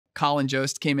Colin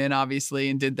Jost came in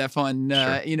obviously and did that fun,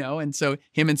 you know, and so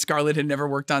him and Scarlett had never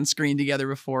worked on screen together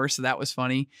before. So that was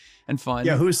funny and fun.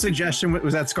 Yeah. Whose suggestion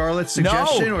was that? Scarlett's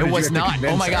suggestion? No, or it did was you have to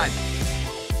not. Oh my convince God.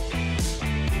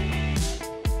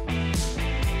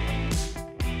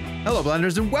 Hello,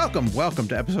 Blenders, and welcome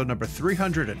to episode number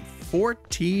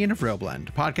 314 of ReelBlend,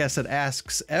 a podcast that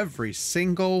asks every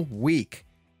single week,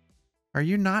 are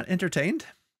you not entertained?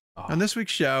 On this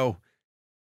week's show,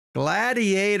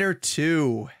 Gladiator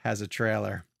II has a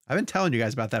trailer. I've been telling you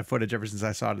guys about that footage ever since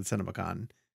I saw it at CinemaCon,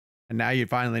 and now you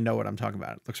finally know what I'm talking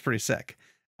about. It looks pretty sick.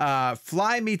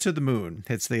 Fly Me to the Moon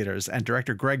hits theaters, and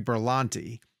director Greg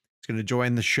Berlanti is going to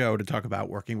join the show to talk about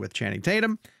working with Channing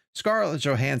Tatum, Scarlett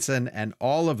Johansson, and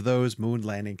all of those moon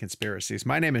landing conspiracies.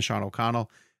 My name is Sean O'Connell,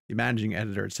 the managing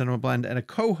editor at CinemaBlend and a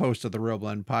co-host of the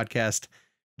ReelBlend podcast,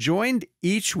 joined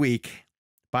each week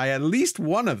by at least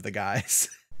one of the guys.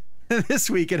 This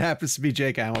week, it happens to be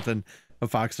Jake Hamilton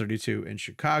of Fox 32 in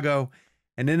Chicago.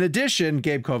 And in addition,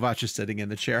 Gabe Kovacs is sitting in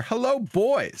the chair. Hello,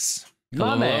 boys.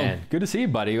 Hello, man. Good to see you,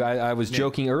 buddy. I was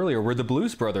joking earlier. We're the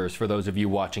Blues Brothers for those of you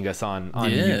watching us on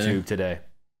YouTube today.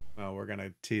 Well, we're going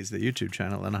to tease the YouTube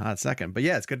channel in a hot second. But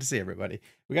yeah, it's good to see everybody.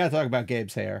 We got to talk about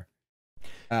Gabe's hair.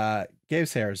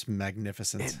 Gabe's hair is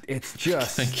magnificent. It's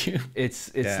just, thank you.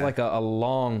 It's like a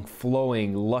long,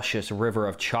 flowing, luscious river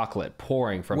of chocolate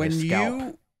pouring from his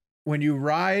scalp. When you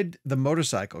ride the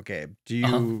motorcycle, Gabe, do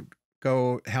you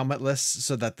go helmetless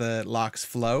so that the locks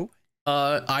flow?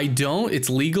 I don't.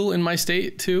 It's legal in my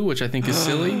state too, which I think is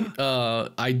silly.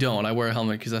 I don't. I wear a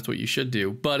helmet because that's what you should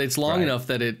do. But it's long enough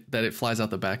that it flies out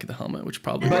the back of the helmet, which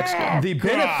probably looks good.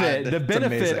 The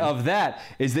benefit of that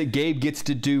is that Gabe gets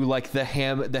to do like the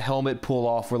helmet pull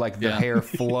off, where like the hair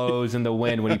flows in the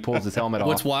wind when he pulls his helmet off.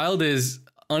 What's wild is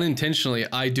unintentionally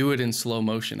I do it in slow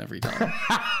motion every time.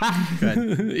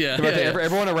 Good.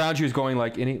 Everyone around you is going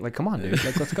like, come on, dude,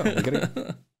 like, let's go.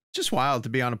 Just wild to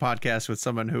be on a podcast with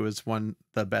someone who has won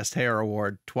the Best Hair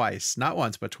Award twice. Not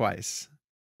once, but twice.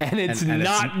 And it's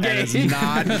not Gabe. It's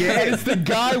not Gabe. It's the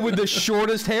guy with the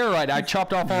shortest hair, right? I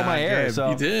chopped off all my hair. Gabe.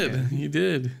 So You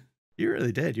did. You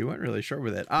really did. You weren't really short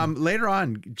with it. Later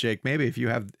on, Jake, maybe if we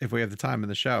have the time in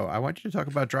the show, I want you to talk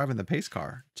about driving the pace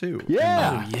car too.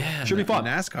 Yeah. Should be fun.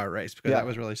 The NASCAR race, because that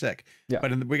was really sick. Yeah.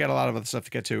 But we got a lot of other stuff to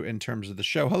get to in terms of the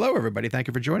show. Hello, everybody. Thank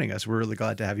you for joining us. We're really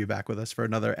glad to have you back with us for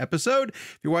another episode.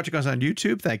 If you're watching us on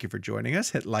YouTube, thank you for joining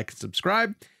us. Hit like and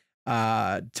subscribe.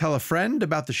 Tell a friend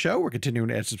about the show. We're continuing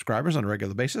to add subscribers on a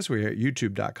regular basis. We're at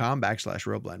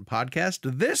youtube.com/ReelBlend Podcast.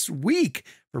 This week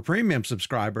for premium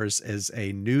subscribers is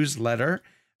a newsletter.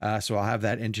 So I'll have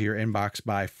that into your inbox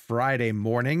by Friday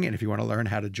morning. And if you want to learn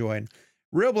how to join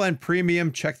ReelBlend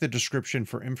Premium, check the description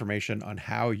for information on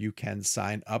how you can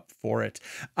sign up for it.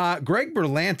 Greg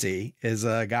Berlanti is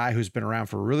a guy who's been around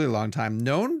for a really long time,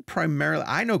 known primarily,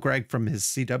 I know Greg from his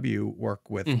CW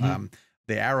work with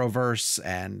the Arrowverse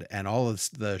and all of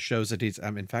the shows that he's,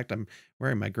 in fact, I'm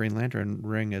wearing my Green Lantern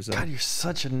ring as a... God, you're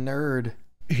such a nerd.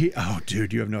 Oh,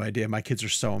 dude, you have no idea. My kids are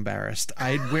so embarrassed.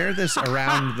 I'd wear this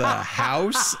around the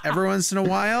house every once in a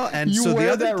while, and you so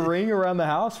wear that ring around the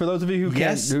house. For those of you who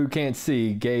can't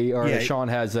see, Sean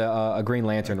has a Green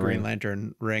Lantern ring. Green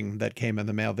Lantern ring that came in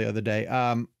the mail the other day.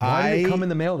 Why did it come in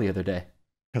the mail the other day?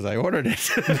 Because I ordered it.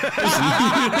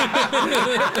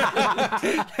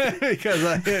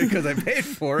 because I paid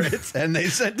for it and they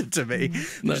sent it to me.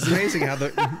 It's amazing how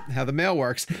the mail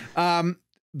works.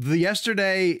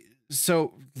 Yesterday.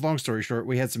 So long story short,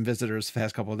 we had some visitors the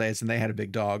past couple of days and they had a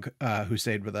big dog who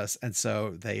stayed with us. And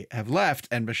so they have left.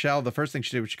 And Michelle, the first thing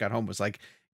she did when she got home was like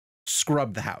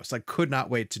scrub the house. Like could not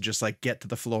wait to just like get to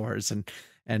the floors and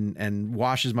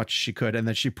wash as much as she could. And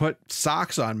then she put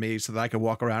socks on me so that I could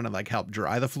walk around and like help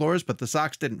dry the floors. But the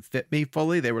socks didn't fit me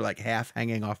fully. They were like half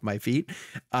hanging off my feet.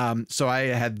 So I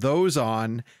had those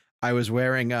on. I was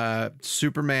wearing a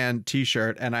Superman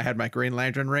t-shirt and I had my Green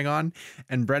Lantern ring on,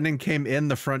 and Brendan came in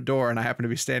the front door and I happened to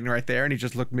be standing right there and he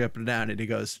just looked me up and down and he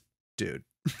goes, dude.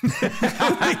 He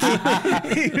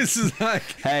was like,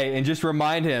 hey, and just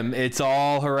remind him it's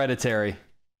all hereditary.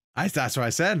 That's what I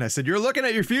said. And I said, you're looking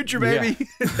at your future, baby.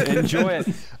 Yeah. Enjoy it.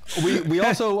 We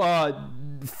also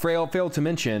failed to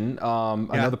mention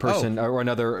another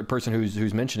person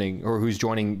who's mentioning or who's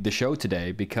joining the show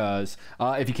today, because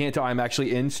if you can't tell, I'm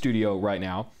actually in studio right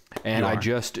now, and I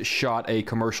just shot a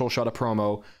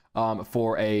promo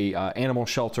for a animal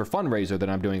shelter fundraiser that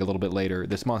I'm doing a little bit later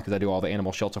this month, because I do all the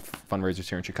animal shelter fundraisers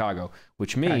here in Chicago,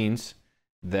 which means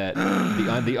that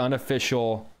the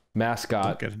unofficial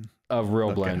mascot of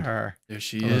ReelBlend. Her. There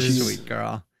she is. Sweet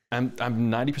girl. I'm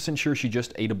 90% sure she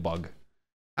just ate a bug.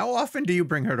 How often do you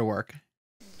bring her to work?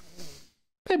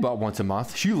 About once a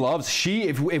month. She loves,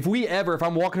 if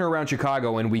I'm walking her around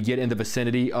Chicago and we get in the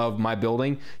vicinity of my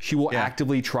building, she will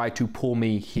actively try to pull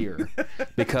me here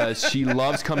because she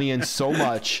loves coming in so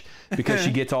much because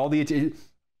she gets all the,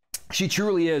 she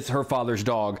truly is her father's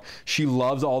dog. She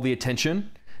loves all the attention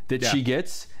that she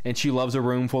gets, and she loves a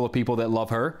room full of people that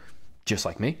love her. Just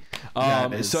like me.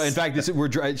 So in fact,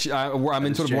 I'm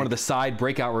in sort of one of the side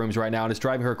breakout rooms right now, and it's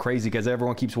driving her crazy because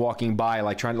everyone keeps walking by,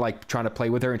 trying to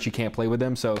play with her, and she can't play with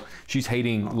them. So she's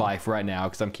hating life right now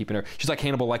because I'm keeping her. She's like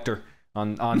Hannibal Lecter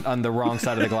on the wrong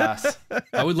side of the glass.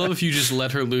 I would love if you just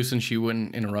let her loose and she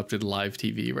wouldn't interrupted live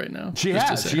TV right now.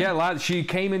 She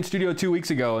came in studio 2 weeks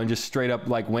ago and just straight up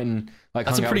went and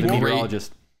That's hung out with the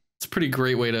meteorologist. It's a pretty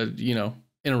great way to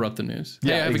interrupt the news.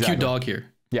 Yeah, hey, I have a cute dog here.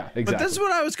 Yeah, exactly. But this is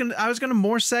what I was gonna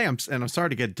more say. I'm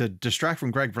sorry to distract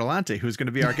from Greg Berlanti, who's going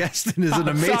to be our guest and is an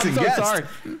amazing guest. Sorry.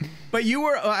 But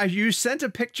you sent a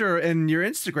picture in your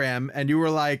Instagram, and you were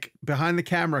like behind the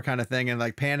camera kind of thing, and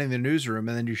like panning the newsroom,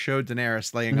 and then you showed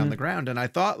Daenerys laying on the ground, and I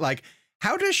thought, like,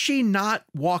 how does she not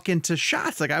walk into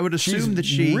shots? Like, I would assume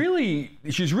she's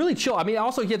really chill. I mean,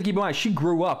 also you have to keep in mind she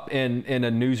grew up in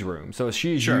a newsroom, so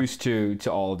she's used to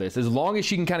all of this. As long as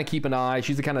she can kind of keep an eye,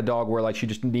 she's the kind of dog where like she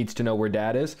just needs to know where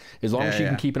dad is. As long as she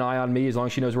can keep an eye on me, as long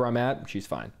as she knows where I'm at, she's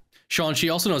fine. Sean,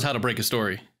 she also knows how to break a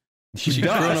story. She's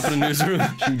grown up in a newsroom.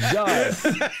 She does.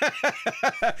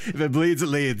 If it bleeds, it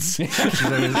leads.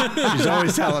 She's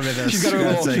always telling me this. She's got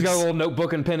a little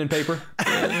notebook and pen and paper.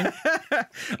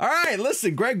 All right,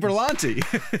 listen, Greg Berlanti,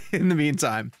 in the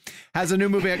meantime, has a new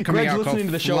movie coming out called listening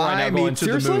to the show Fly right now Me going, to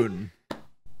seriously? the Moon.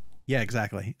 Yeah,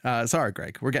 exactly. Sorry,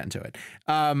 Greg. We're getting to it.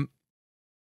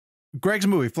 Greg's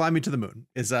movie, Fly Me to the Moon,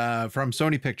 is from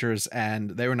Sony Pictures,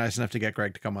 and they were nice enough to get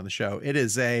Greg to come on the show. It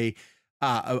is a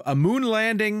moon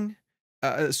landing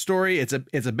story. It's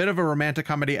a bit of a romantic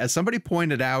comedy. As somebody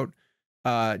pointed out,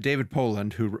 David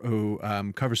Poland, who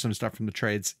covers some stuff from the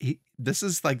trades, this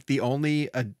is like the only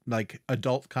like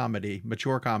adult comedy,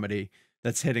 mature comedy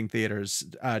that's hitting theaters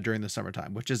during the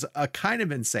summertime, which is kind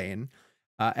of insane,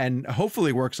 and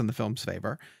hopefully works in the film's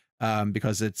favor,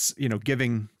 because it's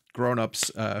giving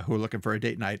grown-ups who are looking for a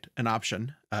date night an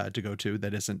option to go to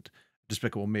that isn't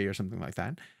Despicable Me or something like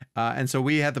that. And so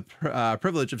we had the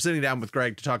privilege of sitting down with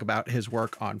Greg to talk about his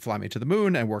work on Fly Me to the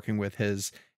Moon and working with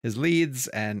his leads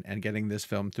and getting this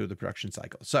film through the production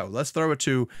cycle. So let's throw it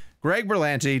to Greg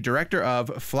Berlanti, director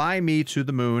of Fly Me to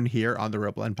the Moon, here on the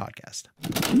ReelBlend podcast.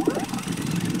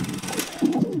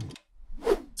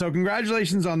 So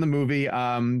congratulations on the movie.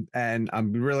 And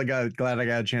I'm really glad I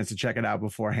got a chance to check it out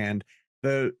beforehand.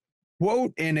 The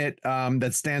quote in it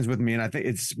that stands with me, and I think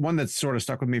it's one that's sort of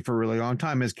stuck with me for a really long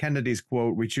time, is Kennedy's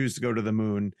quote, "We choose to go to the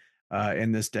moon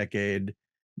in this decade,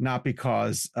 not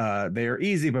because they are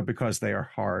easy, but because they are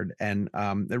hard." And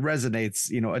it resonates,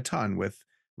 a ton with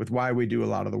why we do a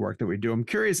lot of the work that we do. I'm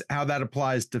curious how that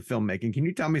applies to filmmaking. Can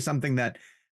you tell me something that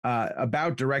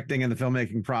about directing and the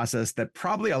filmmaking process that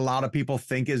probably a lot of people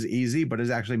think is easy, but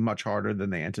is actually much harder than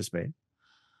they anticipate?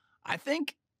 I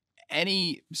think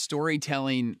any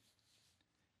storytelling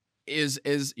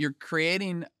is you're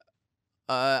creating,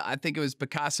 I think it was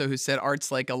Picasso who said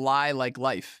art's like a lie, like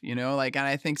life, and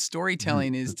I think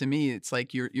storytelling is, to me, it's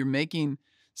like you're making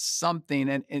something,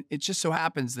 and it just so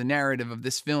happens the narrative of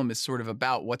this film is sort of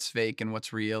about what's fake and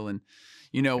what's real, and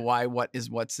why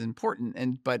what's important.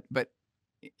 And but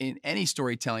in any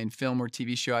storytelling, film or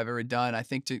TV show I've ever done, I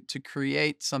think to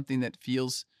create something that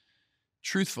feels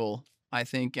truthful, I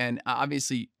think, and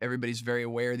obviously everybody's very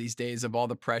aware these days of all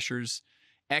the pressures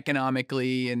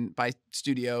economically and by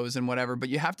studios and whatever, but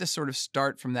you have to sort of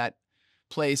start from that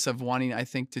place of wanting, I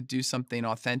think, to do something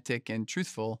authentic and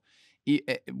truthful,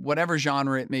 whatever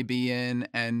genre it may be in.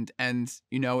 And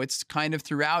it's kind of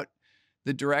throughout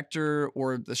the director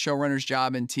or the showrunner's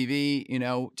job in TV,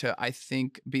 to, I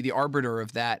think, be the arbiter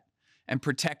of that and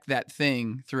protect that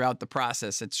thing throughout the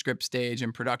process at script stage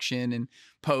and production and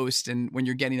post, and when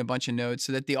you're getting a bunch of notes,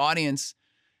 so that the audience,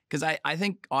 because I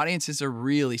think audiences are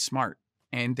really smart,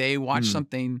 and they watch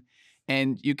something,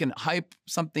 and you can hype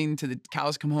something to the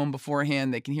cows come home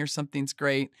beforehand. They can hear something's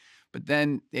great, but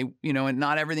then they, and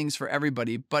not everything's for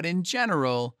everybody. But in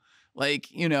general, like,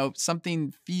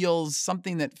 something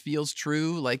that feels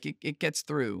true, like it gets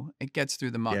through. It gets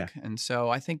through the muck. Yeah. And so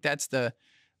I think that's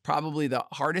probably the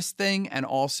hardest thing, and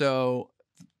also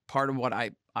part of what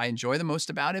I enjoy the most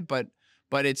about it. But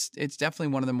it's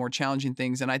definitely one of the more challenging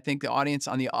things. And I think the audience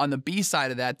on the B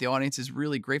side of that, the audience is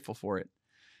really grateful for it,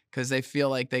 because they feel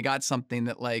like they got something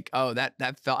that, like, oh,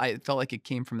 I felt like it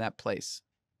came from that place.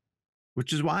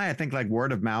 Which is why I think like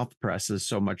word of mouth press is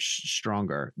so much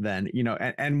stronger than,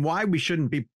 and why we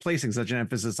shouldn't be placing such an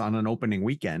emphasis on an opening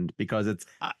weekend, because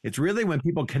it's really when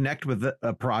people connect with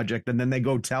a project and then they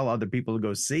go tell other people to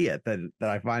go see it that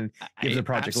I find gives a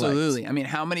project absolutely legs. I mean,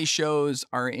 how many shows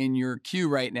are in your queue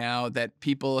right now that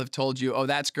people have told you, oh,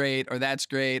 that's great, or that's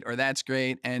great, or that's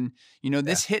great, and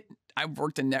this hit. I've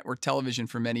worked in network television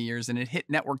for many years, and it hit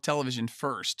network television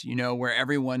first, where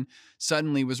everyone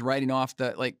suddenly was writing off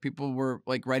people were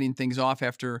like writing things off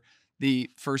after the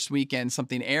first weekend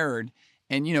something aired.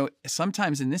 And,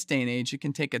 sometimes in this day and age, it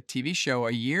can take a TV show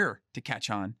a year to catch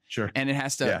on. Sure. And it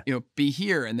has to, be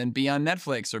here and then be on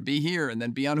Netflix, or be here and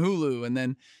then be on Hulu. And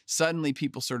then suddenly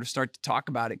people sort of start to talk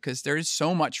about it, because there is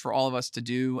so much for all of us to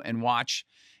do and watch.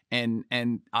 And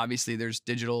obviously there's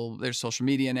digital, there's social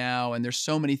media now, and there's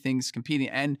so many things competing.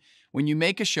 And when you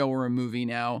make a show or a movie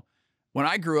now, when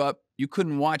I grew up, you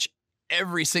couldn't watch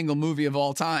every single movie of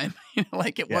all time.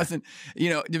 It wasn't,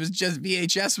 it was just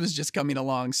VHS was just coming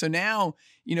along. So now,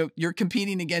 you're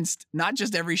competing against not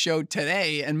just every show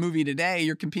today and movie today,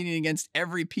 you're competing against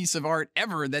every piece of art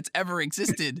ever that's ever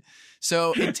existed.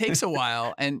 So it takes a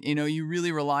while. And, you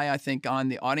really rely, I think, on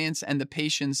the audience and the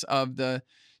patience of the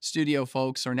studio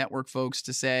folks or network folks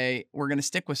to say, we're going to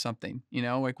stick with something,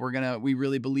 we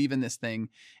really believe in this thing,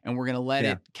 and we're going to let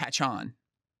it catch on.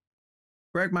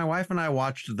 Greg, my wife and I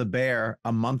watched The Bear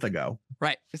a month ago.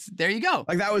 Right. There you go.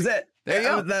 Like, that was it. There you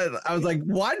go. I was like,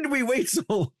 why did we wait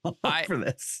so long for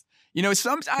this?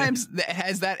 Sometimes that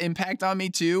has that impact on me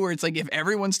too, where it's like, if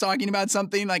everyone's talking about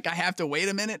something, like I have to wait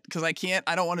a minute because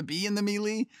I don't want to be in the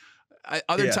melee.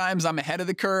 Other times I'm ahead of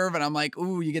the curve and I'm like,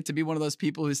 ooh, you get to be one of those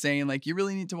people who's saying like, you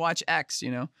really need to watch X,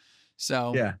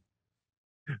 So yeah.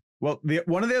 Well,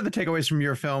 one of the other takeaways from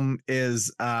your film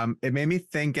is it made me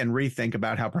think and rethink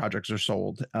about how projects are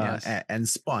sold and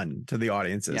spun to the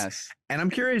audiences. Yes. And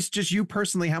I'm curious, just you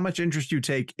personally, how much interest you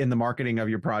take in the marketing of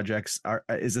your projects.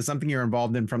 Is this something you're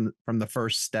involved in from the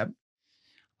first step?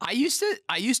 I used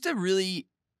to really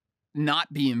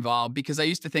not be involved, because I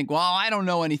used to think, well, I don't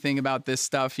know anything about this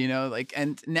stuff,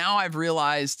 and now I've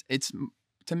realized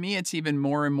to me, it's even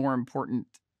more and more important.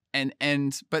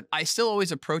 But I still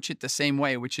always approach it the same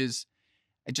way, which is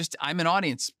I'm an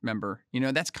audience member,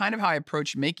 that's kind of how I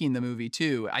approach making the movie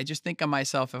too. I just think of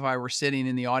myself, if I were sitting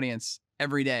in the audience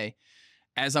every day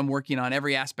as I'm working on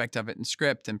every aspect of it, and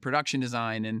script and production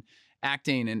design and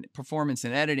acting and performance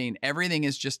and editing, everything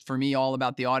is just for me all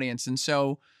about the audience. And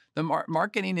so the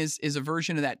marketing is a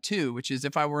version of that too, which is,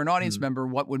 if I were an audience member,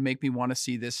 what would make me want to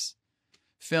see this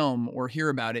film or hear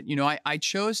about it? I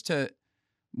chose to,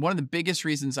 one of the biggest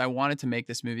reasons I wanted to make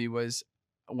this movie was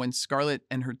when Scarlett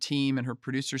and her team and her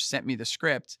producers sent me the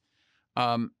script.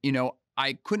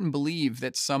 I couldn't believe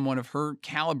that someone of her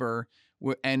caliber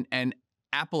and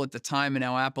Apple at the time, and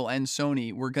now Apple and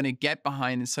Sony, were going to get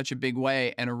behind in such a big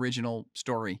way an original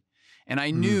story. And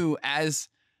I knew, as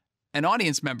an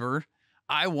audience member,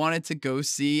 I wanted to go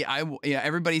see.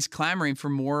 Everybody's clamoring for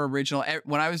more original.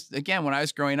 When I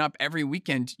was growing up, every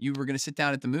weekend you were going to sit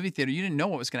down at the movie theater. You didn't know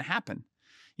what was going to happen.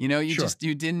 You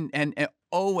didn't, and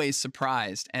always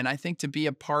surprised. And I think to be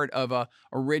a part of a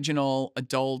original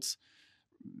adult,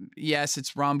 yes,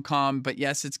 it's rom-com, but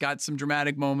yes, it's got some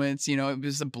dramatic moments. It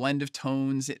was a blend of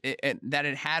tones. That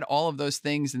it had all of those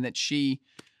things, and that she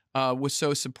was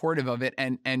so supportive of it,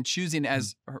 and choosing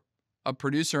as a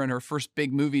producer in her first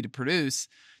big movie to produce,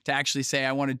 to actually say,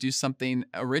 I want to do something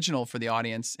original for the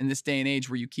audience in this day and age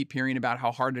where you keep hearing about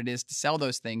how hard it is to sell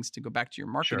those things, to go back to your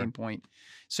marketing point.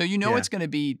 So it's going to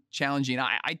be challenging.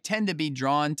 I tend to be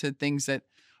drawn to things that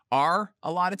are,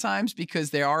 a lot of times,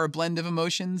 because they are a blend of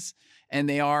emotions, and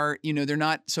they are, they're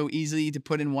not so easy to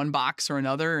put in one box or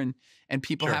another. And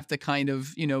people have to kind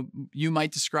of, you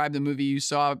might describe the movie you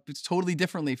saw totally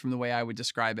differently from the way I would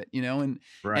describe it,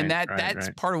 that's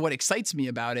part of what excites me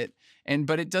about it.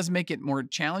 But it does make it more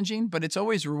challenging, but it's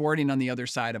always rewarding on the other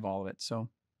side of all of it. So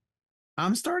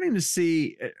I'm starting to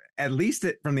see, at least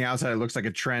from the outside, it looks like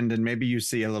a trend, and maybe you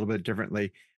see a little bit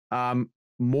differently.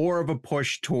 More of a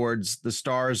push towards the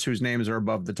stars whose names are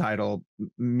above the title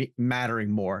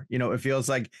mattering more. It feels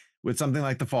like with something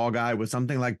like The Fall Guy, with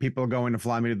something like People Going to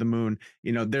Fly Me to the Moon,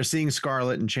 they're seeing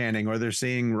Scarlett and Channing, or they're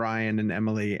seeing Ryan and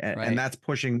Emily, and that's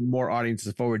pushing more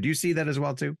audiences forward. Do you see that as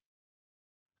well too?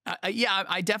 Yeah,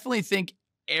 I definitely think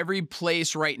every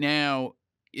place right now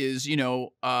is,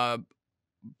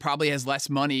 probably has less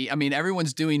money. I mean,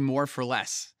 everyone's doing more for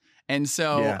less. And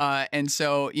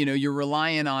so, you're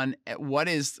relying on what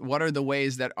are the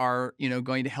ways that are,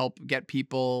 going to help get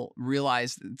people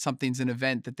realize that something's an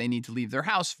event that they need to leave their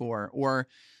house for, or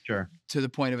to the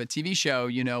point of a TV show,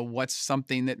 what's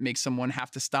something that makes someone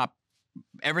have to stop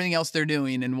everything else they're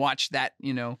doing and watch that,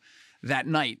 that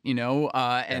night,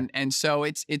 and so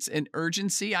it's an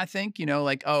urgency, I think,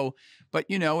 like, but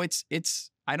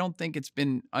I don't think it's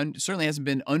been, certainly hasn't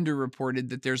been underreported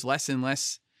that there's less and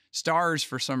less stars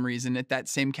for some reason at that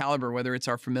same caliber, whether it's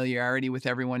our familiarity with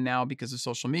everyone now because of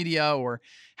social media or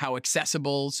how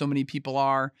accessible so many people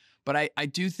are. But I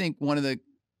do think one of the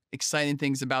exciting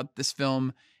things about this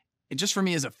film, just for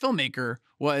me as a filmmaker,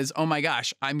 was, oh my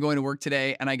gosh, I'm going to work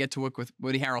today and I get to work with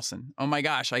Woody Harrelson. Oh my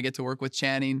gosh, I get to work with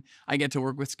Channing. I get to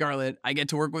work with Scarlett. I get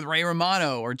to work with Ray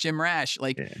Romano or Jim Rash.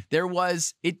 Like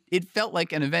it felt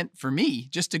like an event for me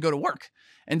just to go to work.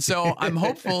 And so I'm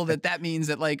hopeful that means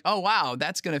that, like, oh wow,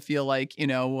 that's going to feel like,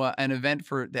 an event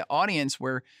for the audience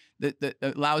where that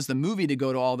allows the movie to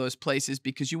go to all those places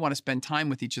because you want to spend time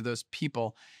with each of those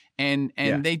people. And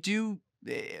they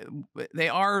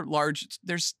are large.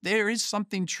 There is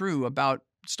something true about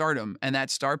stardom and that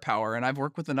star power. And I've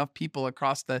worked with enough people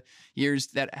across the years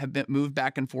that have been moved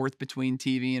back and forth between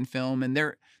TV and film, and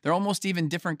they're almost even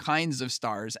different kinds of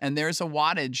stars. And there's a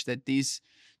wattage that these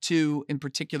two in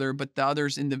particular, but the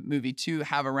others in the movie too,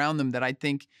 have around them that I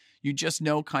think you just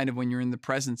know kind of when you're in the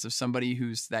presence of somebody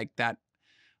who's like that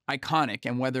iconic,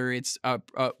 and whether it's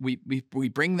we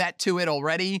bring that to it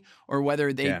already or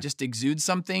whether they just exude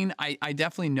something, I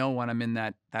definitely know when I'm in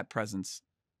that presence.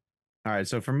 All right,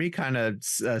 so for me, kind of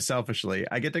selfishly,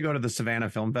 I get to go to the Savannah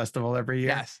Film Festival every year.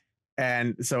 Yes.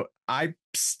 And so I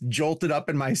jolted up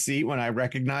in my seat when I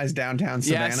recognized downtown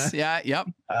Savannah. Yes, yep.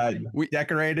 We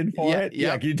decorated for it.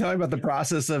 Yeah. Can you tell me about the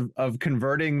process of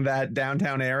converting that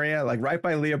downtown area? Like right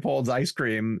by Leopold's Ice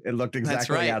Cream, it looked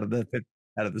exactly out of the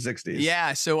 60s.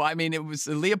 Yeah. So, I mean, it was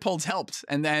Leopold's helped.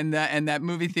 And then, and that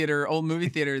movie theater, old movie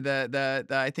theater, the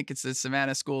I think it's the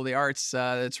Savannah School of the Arts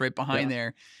that's right behind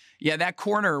there. Yeah. That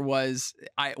corner was,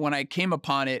 when I came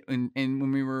upon it and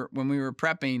when we were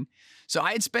prepping. So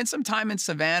I had spent some time in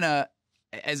Savannah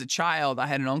as a child. I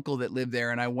had an uncle that lived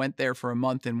there and I went there for a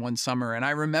month in one summer. And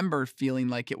I remember feeling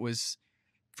like it was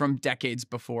from decades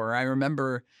before. I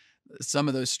remember some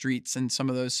of those streets and some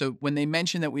of those. So when they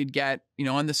mentioned that we'd get,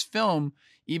 on this film,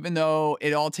 even though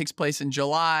it all takes place in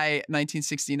July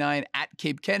 1969 at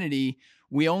Cape Kennedy,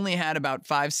 we only had about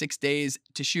 5-6 days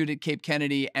to shoot at Cape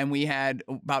Kennedy, and we had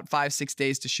about 5-6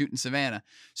 days to shoot in Savannah.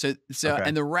 So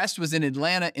and the rest was in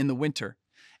Atlanta in the winter.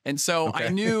 And so I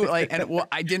knew, like,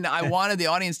 and I wanted the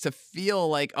audience to feel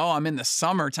like, oh, I'm in the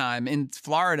summertime in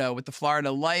Florida with the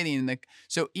Florida lighting.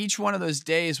 So each one of those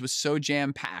days was so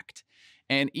jam packed.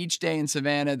 And each day in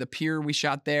Savannah, the pier we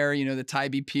shot there, the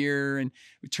Tybee Pier, and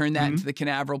we turned that into the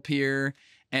Canaveral Pier,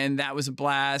 and that was a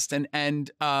blast. And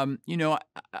I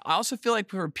also feel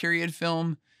like for a period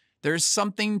film, there's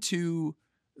something to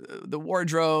the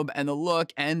wardrobe and the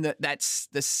look and that's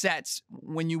the sets.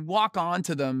 When you walk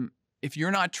onto them, if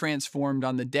you're not transformed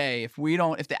on the day, if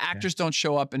the actors don't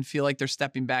show up and feel like they're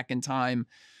stepping back in time,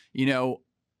 then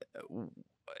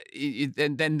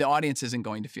the audience isn't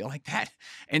going to feel like that.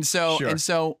 And so,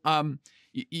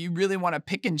 you really want to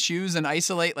pick and choose and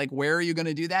isolate, like, where are you going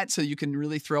to do that? So you can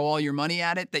really throw all your money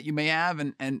at it that you may have.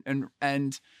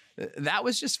 And that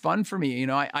was just fun for me.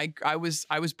 I was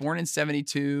born in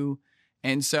 1972.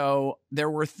 And so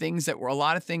there were a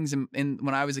lot of things in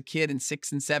when I was a kid and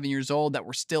 6 and 7 years old that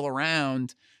were still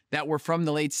around that were from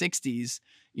the late 60s,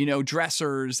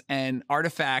 dressers and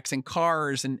artifacts and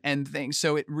cars and things.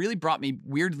 So it really brought me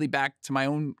weirdly back to my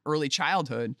own early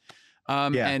childhood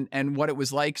and what it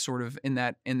was like sort of in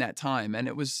that time. And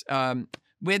it was,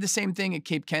 we had the same thing at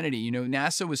Cape Kennedy.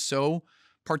 NASA was so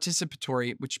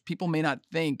participatory, which people may not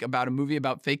think about a movie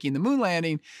about faking the moon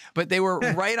landing, but they were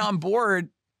right on board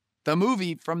the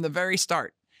movie from the very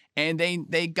start. And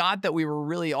they got that we were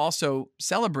really also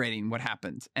celebrating what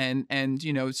happened. And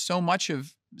so much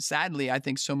of, sadly, I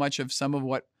think so much of some of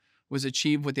what was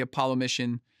achieved with the Apollo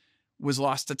mission was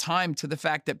lost to time, to the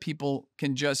fact that people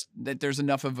can that there's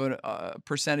enough of a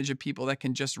percentage of people that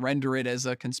can just render it as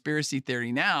a conspiracy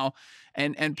theory now.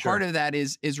 And part of that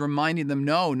is reminding them,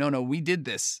 no, we did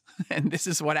this and this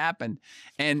is what happened.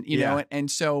 And, and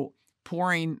so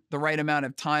pouring the right amount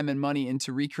of time and money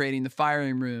into recreating the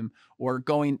firing room or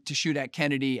going to shoot at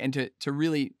Kennedy and to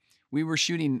really, we were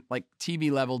shooting like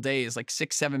TV level days, like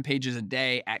 6-7 pages a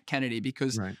day at Kennedy,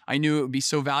 because I knew it would be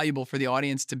so valuable for the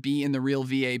audience to be in the real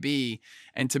VAB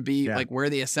and to be like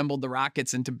where they assembled the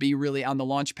rockets and to be really on the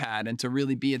launch pad and to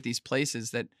really be at these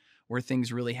places where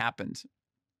things really happened.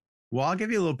 Well, I'll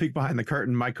give you a little peek behind the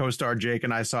curtain. My co-star Jake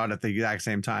and I saw it at the exact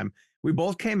same time. We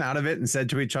both came out of it and said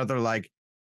to each other, like,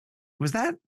 was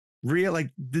that real? Like,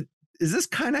 is this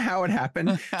kind of how it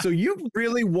happened? So you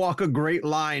really walk a great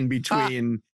line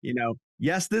between,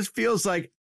 yes, this feels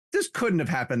like this couldn't have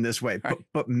happened this way,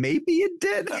 but maybe it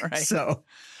did. Right. So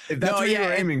if that's what you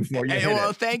were aiming for, you hit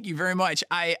it. Thank you very much.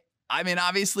 I mean,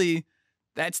 obviously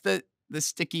that's the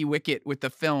sticky wicket with the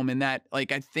film, in that,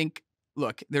 like, I think,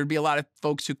 look, there'd be a lot of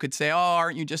folks who could say, oh,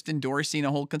 aren't you just endorsing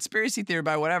a whole conspiracy theory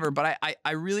by whatever? But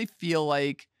I really feel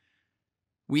like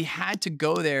we had to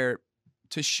go there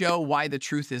to show why the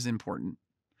truth is important.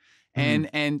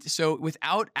 And so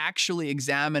without actually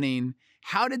examining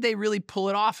how did they really pull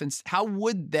it off, and how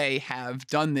would they have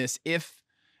done this,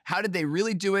 how did they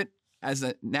really do it as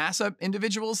a NASA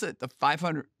individuals, the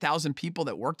 500,000 people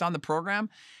that worked on the program?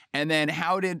 And then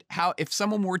if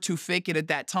someone were to fake it at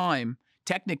that time,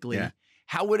 technically,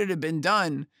 how would it have been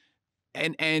done?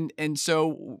 And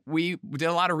so we did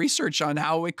a lot of research on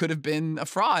how it could have been a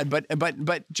fraud,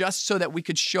 but just so that we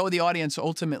could show the audience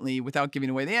ultimately, without giving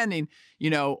away the ending, you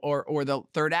know, or the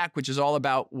third act, which is all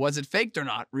about, was it faked or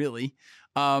not, really?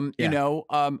 You know,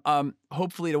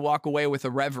 hopefully to walk away with a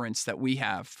reverence that we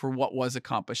have for what was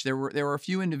accomplished. There were a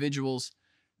few individuals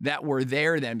that were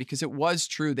there then, because it was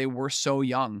true. They were so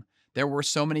young. There were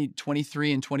so many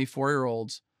 23 and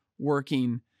 24-year-olds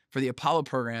working for the Apollo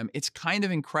program. It's kind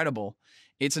of incredible.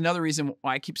 It's another reason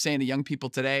why I keep saying to young people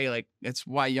today, like, it's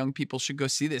why young people should go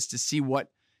see this, to see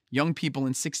what young people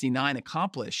in '69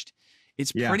 accomplished.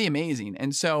 It's pretty amazing.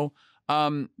 And so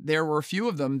there were a few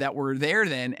of them that were there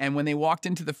then. And when they walked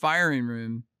into the firing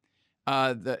room,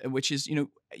 which is, you know,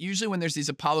 usually when there's these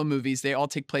Apollo movies, they all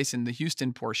take place in the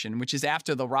Houston portion, which is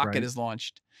after the rocket is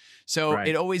launched. So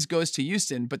it always goes to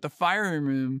Houston, but the firing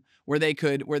room where they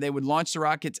would launch the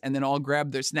rockets and then all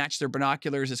snatch their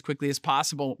binoculars as quickly as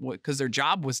possible, because their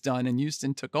job was done and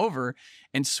Houston took over,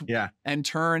 and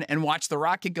turn and watch the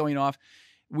rocket going off.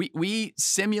 We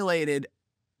simulated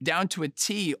down to a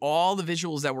T all the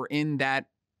visuals that were in that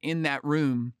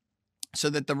room, so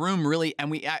that the room really,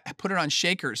 and we put it on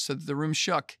shakers so that the room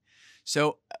shook.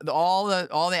 So all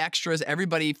the extras,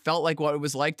 everybody felt like what it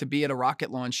was like to be at a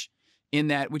rocket launch in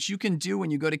that, which you can do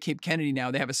when you go to Cape Kennedy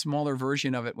now. They have a smaller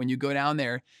version of it when you go down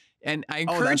there. And I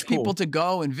encourage people to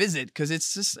go and visit, because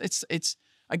it's just, it's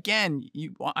again,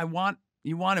 you want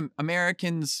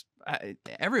Americans,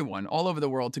 everyone all over the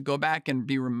world, to go back and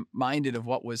be reminded of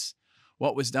what was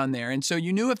done there. And so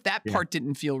you knew if that part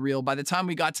didn't feel real, by the time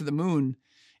we got to the moon,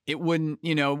 it wouldn't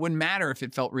matter if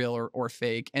it felt real or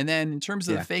fake. And then in terms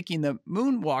of the faking the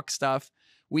moonwalk stuff,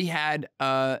 we had,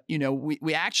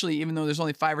 we actually, even though there's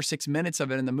only 5 or 6 minutes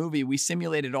of it in the movie, we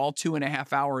simulated all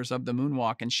 2.5 hours of the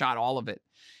moonwalk and shot all of it.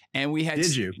 And we had,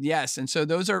 did you? Yes. And so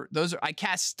those are, I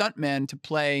cast stuntmen to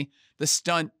play the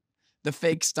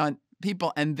fake stunt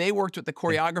people. And they worked with the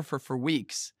choreographer for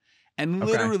weeks. And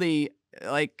literally,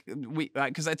 like,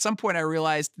 because at some point I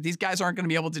realized these guys aren't going to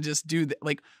be able to just do that.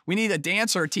 Like, we need a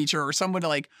dancer teacher or someone to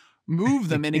like move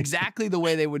them in exactly the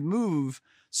way they would move,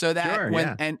 so that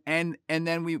and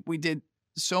then we did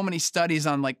so many studies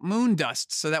on like moon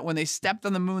dust, so that when they stepped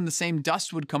on the moon, the same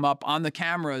dust would come up on the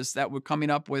cameras that were coming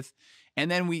up with,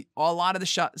 and then a lot of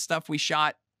the stuff we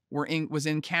shot was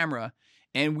in camera,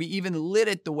 and we even lit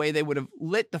it the way they would have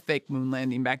lit the fake moon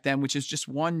landing back then, which is just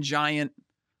one giant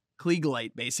Klieg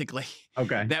light, basically.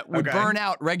 That would burn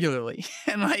out regularly.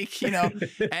 And like, and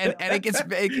it gets,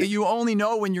 you only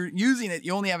know when you're using it,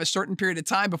 you only have a certain period of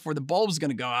time before the bulb's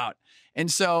going to go out. And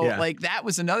so like, that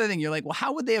was another thing. You're like, well,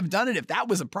 how would they have done it if that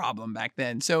was a problem back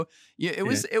then? So it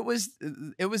was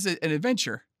an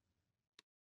adventure.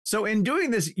 So in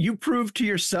doing this, you proved to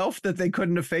yourself that they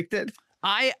couldn't have faked it?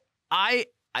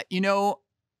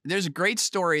 There's a great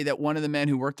story that one of the men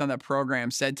who worked on that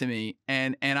program said to me,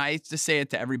 and I used to say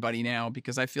it to everybody now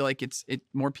because I feel like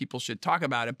more people should talk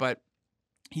about it. But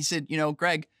he said,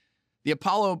 Greg, the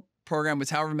Apollo program was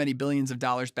however many billions of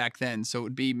dollars back then. So it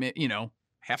would be, $500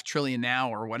 billion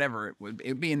now or whatever. It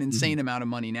would be an insane amount of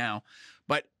money now.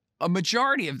 But a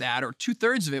majority of that, or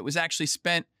 2/3 of it, was actually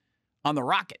spent on the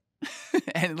rocket.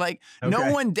 And like,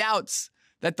 no one doubts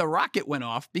that the rocket went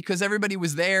off because everybody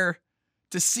was there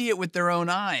to see it with their own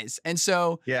eyes. And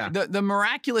so the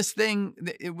miraculous thing,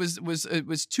 it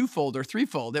was twofold or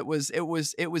threefold. It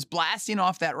was blasting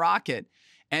off that rocket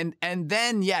and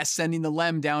then, yes, sending the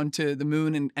LEM down to the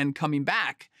moon and coming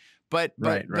back. But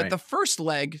the first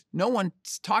leg, no one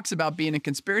talks about being a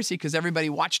conspiracy because everybody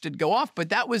watched it go off, but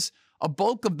that was a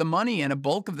bulk of the money and a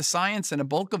bulk of the science and a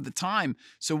bulk of the time.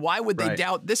 So why would they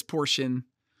doubt this portion?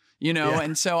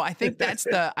 And so I think that's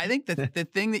the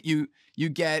thing that you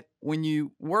get when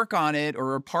you work on it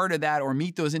or are part of that or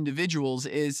meet those individuals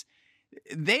is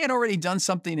they had already done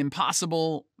something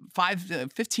impossible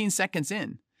 15 seconds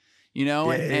in,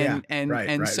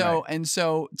 and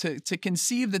so to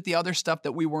conceive that the other stuff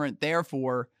that we weren't there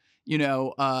for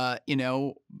I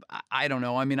don't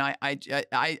know. I mean,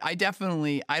 I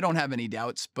definitely, I don't have any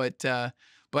doubts, but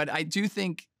I do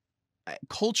think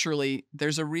culturally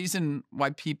there's a reason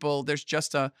why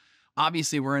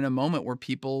obviously we're in a moment where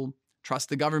people trust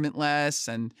the government less,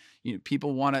 and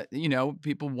people want to,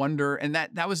 people wonder, and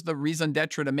that was the raison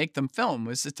d'etre to make them film,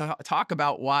 was to talk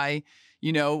about why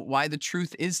the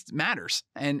truth matters,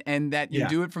 and that you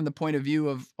do it from the point of view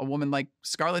of a woman like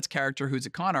Scarlett's character, who's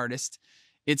a con artist.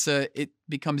 It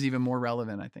becomes even more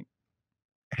relevant, I think.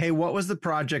 Hey, what was the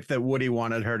project that Woody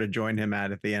wanted her to join him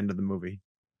at the end of the movie?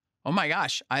 Oh my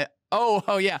gosh.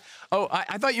 Oh yeah. Oh,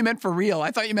 I thought you meant for real.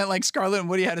 I thought you meant like Scarlett and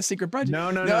Woody had a secret project.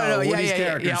 No. Yeah.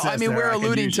 I mean,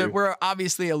 we're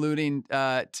obviously alluding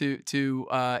to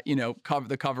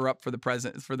the cover up for the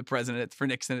president, for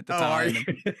Nixon at the time.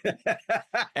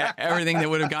 Everything that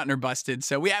would have gotten her busted.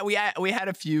 So we had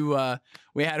a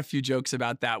few jokes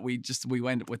about that. We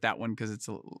went with that one because it's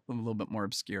a little bit more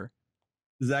obscure.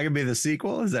 Is that gonna be the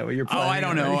sequel? Is that what you're planning? Oh, I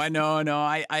don't know.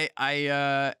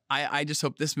 I just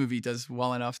hope this movie does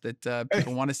well enough that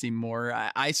people want to see more.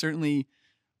 I certainly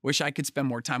wish I could spend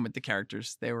more time with the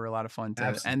characters. They were a lot of fun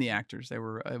and the actors. It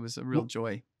was a real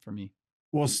joy for me.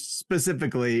 Well,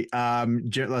 specifically,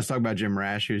 let's talk about Jim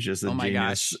Rash, who's just a genius. My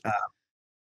gosh.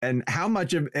 And how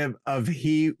much of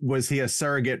he a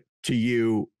surrogate to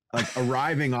you? Like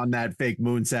arriving on that fake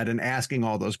moon set and asking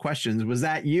all those questions. Was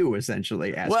that you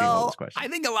essentially asking all those questions? I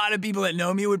think a lot of people that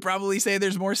know me would probably say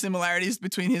there's more similarities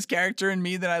between his character and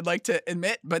me than I'd like to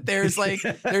admit. But there's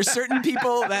certain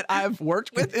people that I've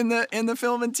worked with in the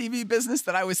film and TV business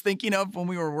that I was thinking of when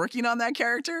we were working on that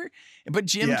character. But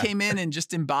Jim came in and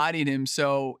just embodied him.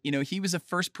 So, he was the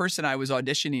first person I was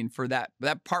auditioning for. That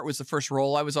part was the first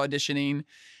role I was auditioning.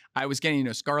 I was getting to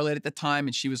know Scarlett at the time,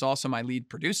 and she was also my lead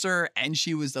producer, and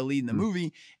she was the lead in the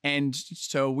movie. And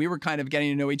so we were kind of getting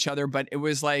to know each other, but it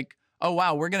was like, oh,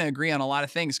 wow, we're going to agree on a lot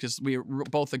of things because we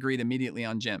both agreed immediately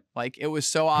on Jim. Like, it was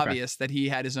so obvious that he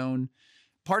had his own.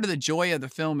 Part of the joy of the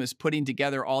film is putting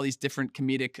together all these different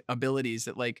comedic abilities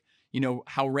that, like,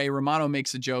 how Ray Romano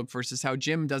makes a joke versus how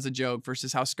Jim does a joke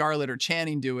versus how Scarlett or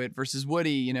Channing do it versus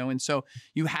Woody, and so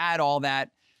you had all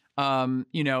that.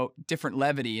 Different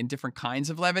levity and different kinds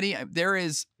of levity. There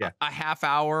is a half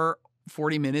hour,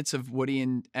 40 minutes of Woody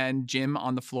and Jim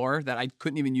on the floor that I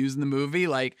couldn't even use in the movie.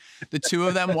 Like the two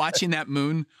of them watching that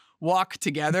moon walk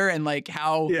together, and like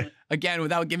how, again,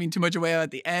 without giving too much away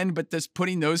at the end, but just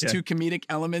putting those two comedic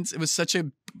elements, it was such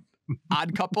a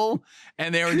odd couple,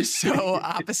 and they were just so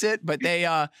opposite, but they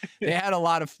had a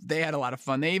lot of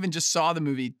fun. They even just saw the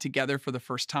movie together for the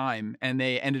first time, and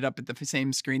they ended up at the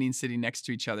same screening sitting next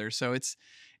to each other. So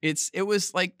it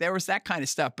was like there was that kind of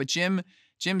stuff. But Jim's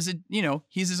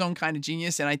he's his own kind of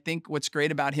genius, and I think what's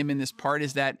great about him in this part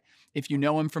is that if you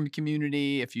know him from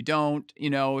Community, if you don't,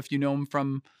 if you know him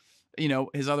from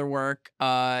his other work,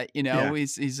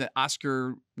 he's an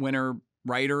Oscar winner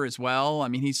writer as well. I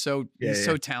mean, he's so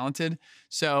talented.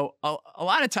 So a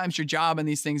lot of times your job in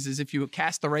these things is, if you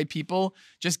cast the right people,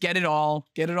 just get it all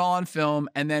on film,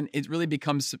 and then it really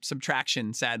becomes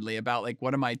subtraction, sadly, about like,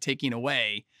 what am I taking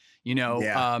away?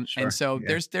 And so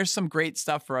there's some great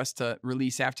stuff for us to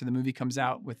release after the movie comes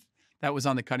out that was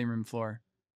on the cutting room floor.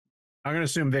 I'm going to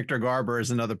assume Victor Garber is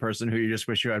another person who you just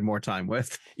wish you had more time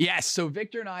with. Yes. So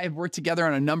Victor and I have worked together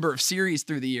on a number of series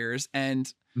through the years,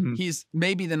 and he's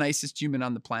maybe the nicest human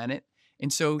on the planet.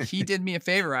 And so he did me a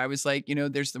favor. I was like,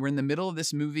 we're in the middle of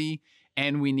this movie,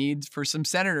 and we need, for some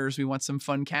senators, we want some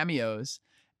fun cameos.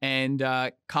 And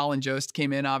Colin Jost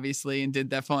came in, obviously, and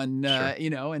did that fun,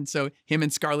 and so him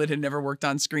and Scarlett had never worked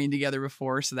on screen together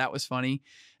before. So that was funny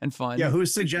and fun. Yeah.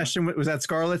 Whose suggestion was that?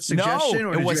 Scarlett's suggestion?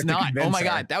 No, it was not. Oh my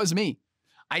God. That was me.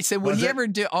 I said, would he ever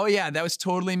do? Oh yeah, that was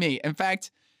totally me. In fact,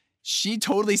 she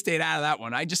totally stayed out of that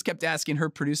one. I just kept asking her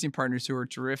producing partners, who were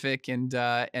terrific. And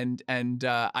I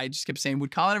just kept saying,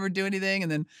 would Colin ever do anything?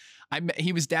 And then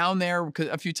he was down there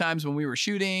a few times when we were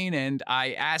shooting, and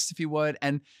I asked if he would.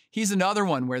 And he's another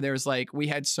one where there's like, we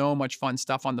had so much fun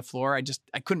stuff on the floor.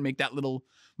 I couldn't make that little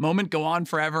moment go on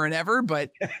forever and ever,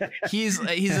 but he's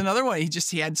another one.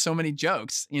 He had so many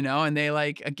jokes, and they,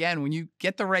 like, again, when you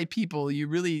get the right people, you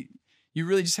really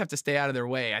just have to stay out of their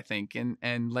way, I think,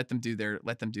 and let them do their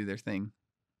thing.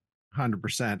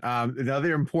 100%. The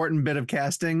other important bit of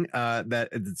casting that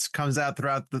comes out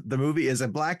throughout the movie is a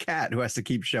black cat who has to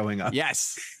keep showing up.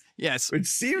 Yes. Which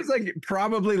seems like it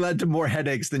probably led to more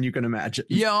headaches than you can imagine.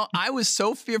 I was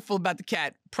so fearful about the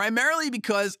cat, primarily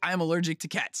because I'm allergic to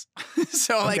cats.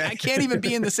 So I can't even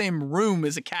be in the same room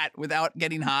as a cat without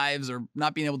getting hives or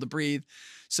not being able to breathe.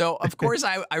 So of course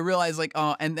I realized, like,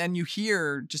 and then you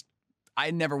hear just,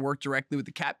 I never worked directly with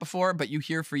the cat before, but you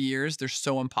hear for years they're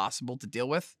so impossible to deal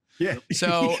with. Yeah.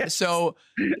 So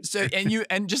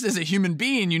and just as a human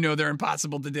being, they're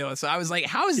impossible to deal with. So I was like,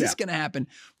 how is this going to happen?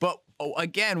 But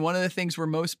again, one of the things we're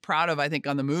most proud of, I think,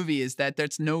 on the movie is that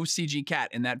there's no CG cat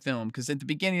in that film. Because at the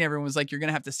beginning, everyone was like, you're going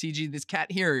to have to CG this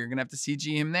cat here. You're going to have to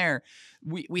CG him there.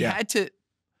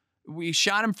 We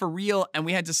shot him for real, and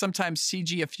we had to sometimes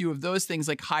CG a few of those things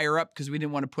like higher up because we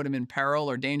didn't want to put him in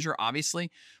peril or danger, obviously.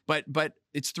 But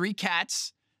it's 3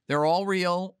 cats. They're all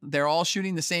real. They're all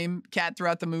shooting the same cat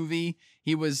throughout the movie.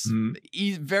 He was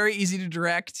very easy to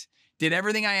direct. Did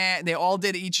everything they all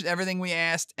did everything we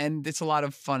asked, and it's a lot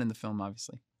of fun in the film,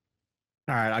 obviously.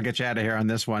 All right, I'll get you out of here on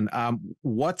this one.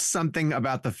 What's something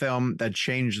about the film that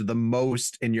changed the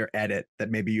most in your edit that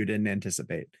maybe you didn't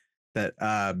anticipate? That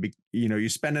you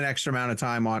spend an extra amount of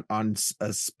time on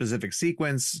a specific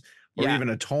sequence, or even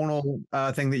a tonal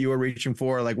thing that you were reaching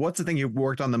for? Like, what's the thing you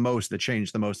worked on the most that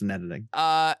changed the most in editing?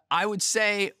 I would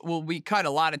say, we cut a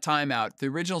lot of time out. The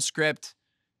original script,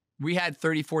 we had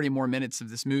 30, 40 more minutes of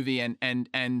this movie.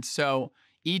 And so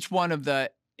each one of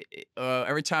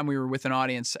every time we were with an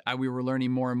audience, we were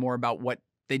learning more and more about what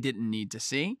they didn't need to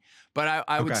see. But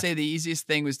I would say the easiest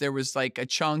thing was there was like a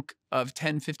chunk of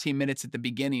 10, 15 minutes at the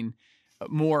beginning,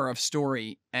 more of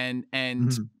story. And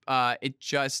it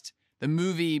just, the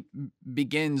movie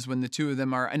begins when the two of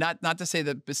them are, and not to say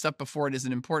that the stuff before it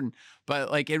isn't important, but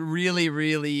like it really,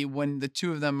 really, when the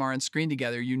two of them are on screen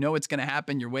together, it's going to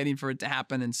happen. You're waiting for it to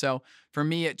happen. And so for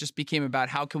me, it just became about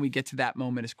how can we get to that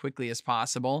moment as quickly as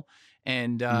possible.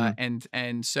 And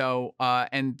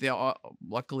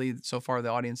luckily so far the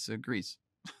audience agrees.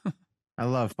 I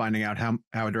love finding out how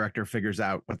a director figures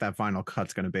out what that final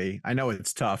cut's going to be. I know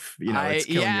it's tough. It's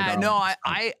killing you, though.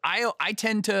 I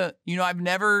tend to, I've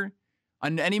never,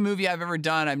 on any movie I've ever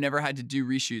done, I've never had to do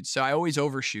reshoots. So I always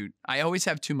overshoot. I always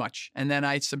have too much. And then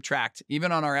I subtract.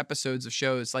 Even on our episodes of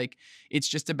shows, like it's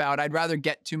just about, I'd rather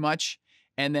get too much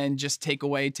and then just take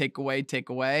away.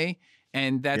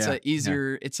 And that's it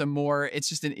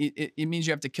means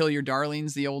you have to kill your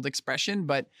darlings, the old expression,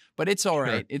 but it's all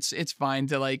right. It's fine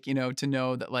to to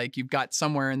know that like you've got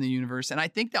somewhere in the universe. And I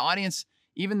think the audience,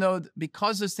 even though,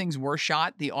 because those things were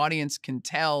shot, the audience can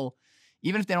tell,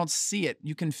 even if they don't see it,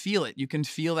 you can feel it. You can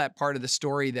feel that part of the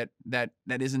story that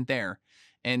isn't there.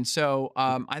 And so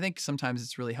I think sometimes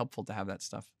it's really helpful to have that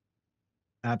stuff.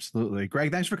 Absolutely.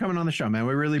 Greg, thanks for coming on the show, man.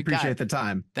 We really appreciate the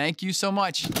time. Thank you so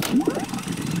much.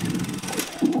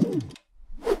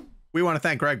 We want to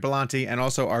thank Greg Berlanti and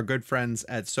also our good friends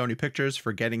at Sony Pictures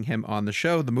for getting him on the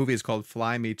show. The movie is called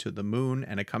Fly Me to the Moon,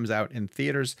 and it comes out in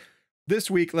theaters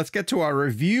this week. Let's get to our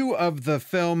review of the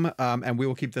film, and we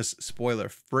will keep this spoiler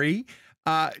free.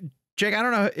 Jake, I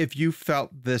don't know if you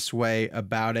felt this way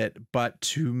about it, but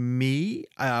to me,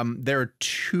 there are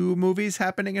 2 movies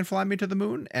happening in Fly Me to the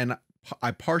Moon, and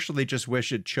I partially just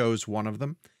wish it chose one of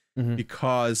them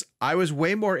because I was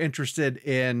way more interested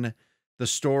in the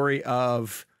story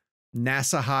of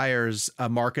NASA hires a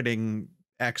marketing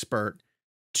expert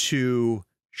to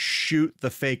shoot the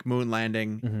fake moon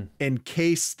landing in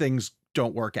case things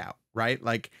don't work out, right?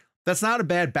 Like, that's not a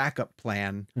bad backup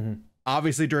plan.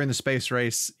 Obviously, during the space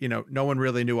race, no one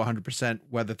really knew 100%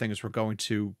 whether things were going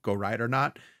to go right or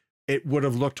not. It would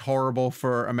have looked horrible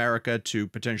for America to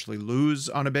potentially lose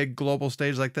on a big global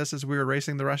stage like this as we were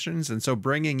racing the Russians. And so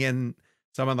bringing in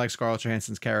someone like Scarlett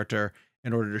Johansson's character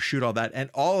in order to shoot all that,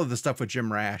 and all of the stuff with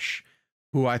Jim Rash,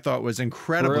 who I thought was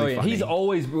incredibly funny. He's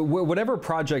always, whatever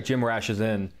project Jim Rash is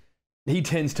in, he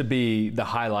tends to be the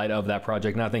highlight of that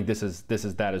project. And I think this is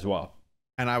that as well.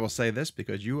 And I will say this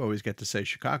because you always get to say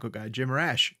Chicago guy, Jim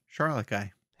Rash, Charlotte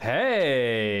guy.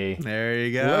 Hey, there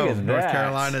you go. North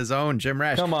Carolina's own Jim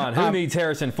Rash. Come on, who needs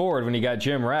Harrison Ford when you got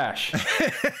Jim Rash?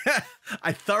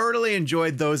 I thoroughly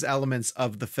enjoyed those elements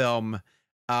of the film.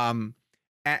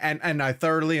 And I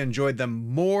thoroughly enjoyed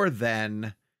them more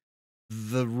than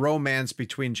the romance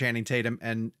between Channing Tatum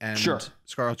and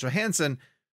Scarlett Johansson,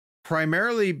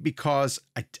 primarily because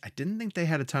I didn't think they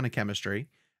had a ton of chemistry.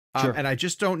 And I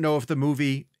just don't know if the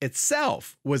movie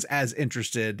itself was as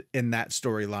interested in that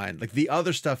storyline. Like, the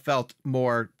other stuff felt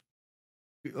more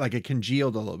like it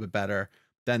congealed a little bit better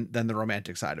than the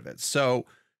romantic side of it. So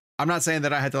I'm not saying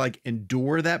that I had to like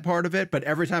endure that part of it, but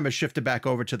every time I shifted back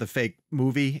over to the fake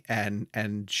movie and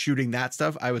shooting that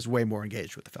stuff, I was way more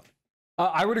engaged with the film.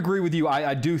 I would agree with you.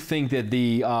 I do think that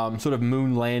the sort of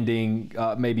moon landing,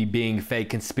 maybe being fake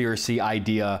conspiracy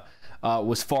idea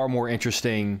was far more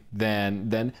interesting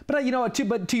than. But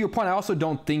to your point, I also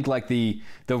don't think like the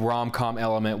rom-com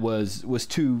element was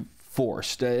too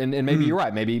forced. And maybe you're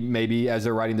right. Maybe as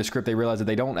they're writing the script, they realize that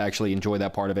they don't actually enjoy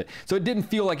that part of it. So it didn't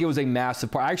feel like it was a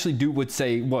massive part. I actually would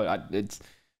say it's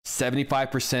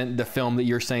 75% the film that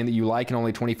you're saying that you like, and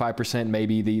only 25%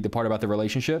 maybe the part about the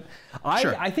relationship.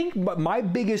 I think my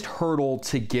biggest hurdle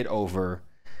to get over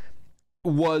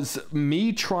was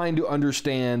me trying to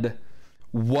understand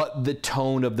what the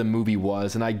tone of the movie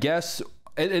was. And I guess,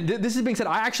 and this is being said,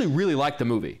 I actually really like the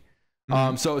movie.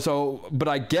 But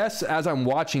I guess as I'm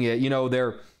watching it,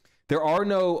 there are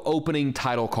no opening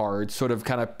title cards sort of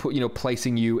kind of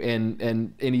placing you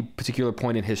in any particular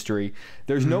point in history.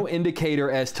 There's no indicator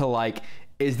as to like,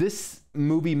 is this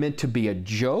movie meant to be a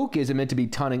joke? Is it meant to be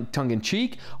tongue in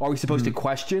cheek? Are we supposed to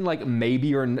question like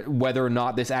maybe or whether or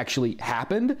not this actually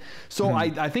happened? So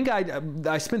I think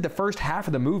I spent the first half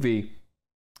of the movie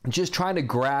just trying to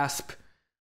grasp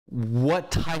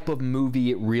what type of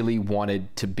movie it really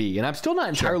wanted to be. And I'm still not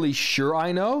entirely sure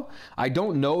I know. I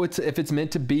don't know if it's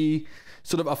meant to be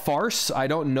sort of a farce. I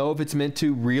don't know if it's meant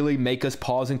to really make us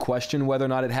pause and question whether or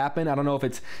not it happened. I don't know if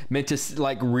it's meant to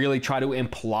like really try to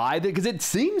imply that, because it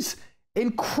seems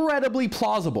incredibly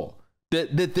plausible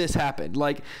that this happened.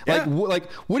 Like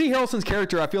Woody Harrelson's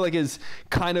character, I feel like is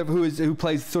kind of who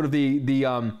plays sort of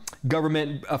the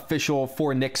government official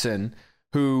for Nixon,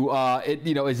 who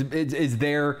is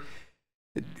there,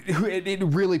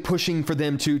 really pushing for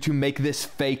them to make this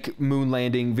fake moon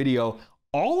landing video.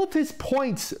 All of his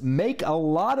points make a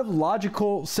lot of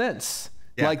logical sense.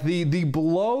 Yeah. Like the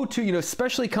blow to,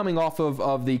 especially coming off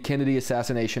of the Kennedy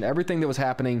assassination, everything that was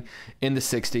happening in the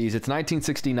 60s. It's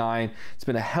 1969. It's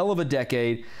been a hell of a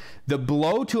decade. The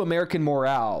blow to American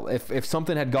morale, if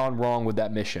something had gone wrong with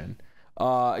that mission,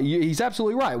 he's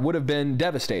absolutely right, would have been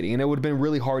devastating, and it would have been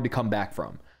really hard to come back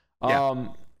from. Yeah.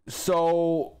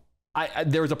 So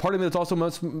there was a part of me that's also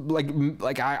most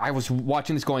like I was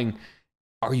watching this going,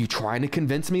 are you trying to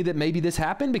convince me that maybe this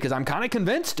happened? Because I'm kind of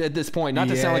convinced at this point, not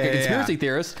to sound like a conspiracy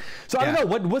theorist. So I don't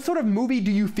know, what sort of movie do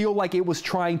you feel like it was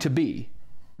trying to be?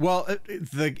 Well,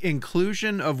 the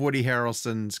inclusion of Woody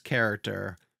Harrelson's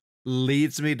character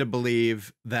leads me to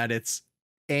believe that it's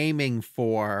aiming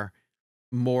for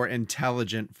more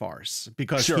intelligent farce,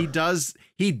 because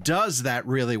he does that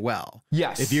really well.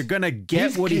 Yes. If you're going to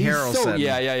get Woody Harrelson.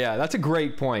 Yeah. That's a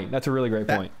great point. That's a really great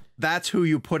point. That's who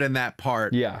you put in that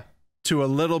part. Yeah. To a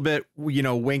little bit,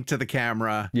 wink to the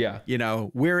camera. Yeah.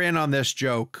 We're in on this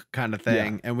joke kind of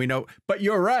thing. Yeah. And we know, but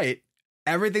you're right.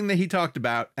 Everything that he talked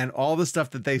about and all the stuff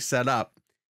that they set up,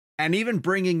 and even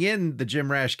bringing in the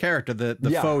Jim Rash character,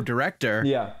 the faux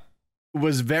director,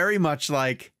 was very much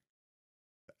like,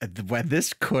 when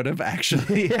this could have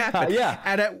actually happened.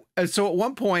 Yeah. And so at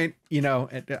one point,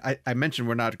 I mentioned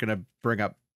we're not going to bring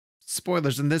up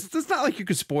spoilers in this. It's not like you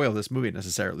could spoil this movie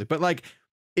necessarily, but like,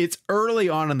 it's early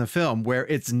on in the film where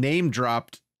it's name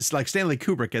dropped. It's like Stanley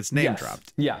Kubrick gets name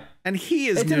dropped. Yeah. And he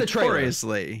is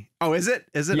notoriously. Oh, is it?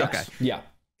 Is it? Yes. Okay. Yeah.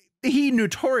 He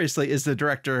notoriously is the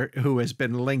director who has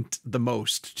been linked the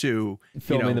most to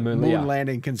filming the moon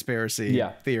landing conspiracy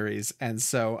theories. And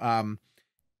so, I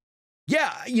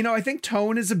think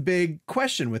tone is a big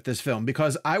question with this film,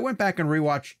 because I went back and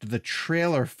rewatched the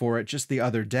trailer for it just the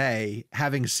other day,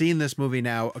 having seen this movie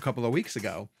now a couple of weeks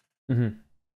ago. Mm-hmm.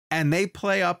 And they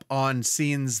play up on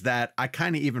scenes that I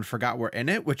kind of even forgot were in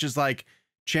it, which is like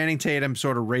Channing Tatum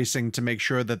sort of racing to make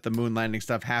sure that the moon landing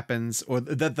stuff happens, or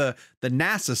that the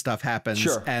NASA stuff happens.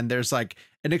 Sure. And there's like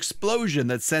an explosion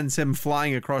that sends him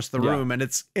flying across the room. And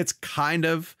it's kind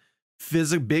of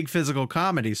big physical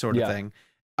comedy sort of thing.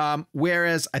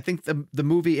 Whereas I think the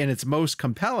movie in its most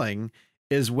compelling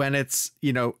is when it's,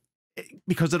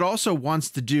 because it also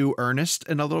wants to do earnest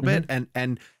in a little bit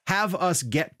and have us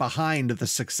get behind the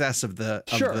success of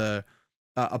the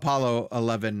Apollo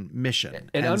 11 mission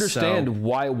and understand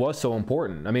why it was so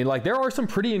important. I mean, like, there are some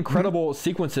pretty incredible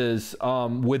sequences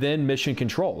within Mission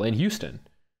Control in Houston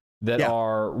that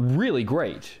are really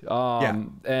great.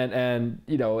 And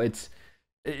it's,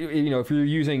 if you're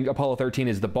using Apollo 13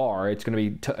 as the bar, it's going to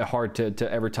be hard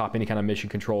to ever top any kind of mission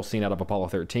control scene out of Apollo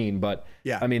 13. But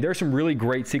I mean, there's some really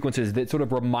great sequences that sort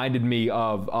of reminded me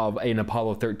of an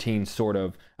Apollo 13 sort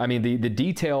of. I mean, the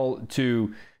detail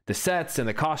to the sets and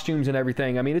the costumes and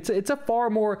everything. I mean, it's a far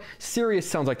more serious,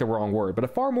 sounds like the wrong word, but a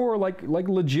far more like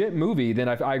legit movie than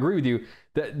I agree with you.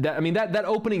 That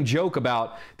opening joke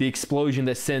about the explosion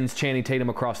that sends Channing Tatum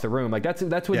across the room, like that's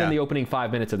within the opening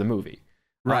 5 minutes of the movie.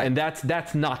 Right. And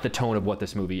that's not the tone of what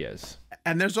this movie is.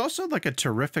 And there's also like a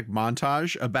terrific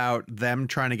montage about them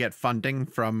trying to get funding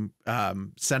from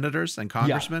senators and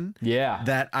congressmen. Yeah.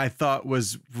 That I thought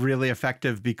was really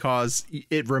effective, because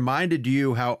it reminded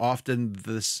you how often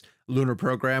this lunar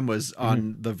program was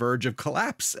on the verge of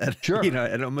collapse at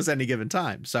at almost any given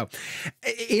time. So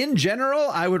in general,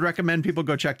 I would recommend people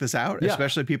go check this out,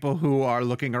 especially people who are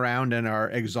looking around and are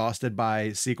exhausted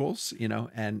by sequels,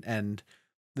 and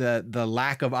the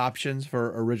lack of options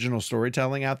for original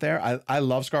storytelling out there. I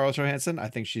love Scarlett Johansson. I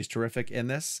think she's terrific in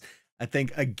this. I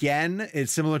think, again,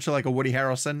 it's similar to like a Woody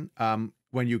Harrelson.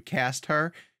 When you cast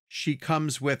her, she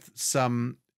comes with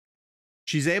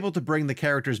she's able to bring the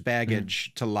character's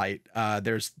baggage to light.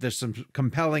 There's some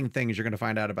compelling things you're going to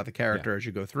find out about the character as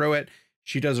you go through it.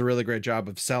 She does a really great job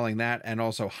of selling that and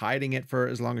also hiding it for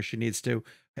as long as she needs to.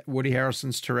 Woody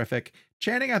Harrelson's terrific.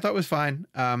 Channing, I thought, was fine.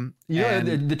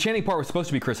 The Channing part was supposed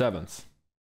to be Chris Evans.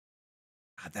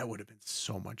 God, that would have been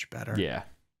so much better. Yeah.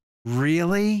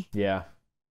 Really? Yeah.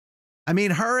 I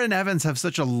mean, her and Evans have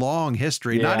such a long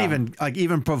history, not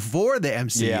even before the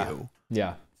MCU.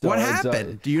 Yeah. So what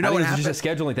happened? Do you know what happened? It was just a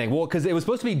scheduling thing. Well, because it was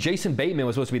supposed to be Jason Bateman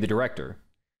was supposed to be the director.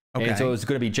 Okay. And so it was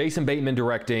going to be Jason Bateman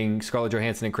directing Scarlett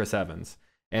Johansson and Chris Evans.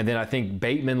 And then I think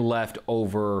Bateman left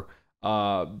over,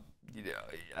 I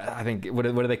think, what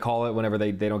do they call it whenever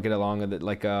they don't get along?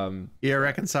 Like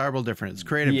irreconcilable difference,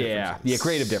 creative differences. Yeah,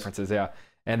 creative differences, yeah.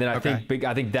 And then I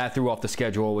think that threw off the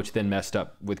schedule, which then messed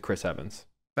up with Chris Evans.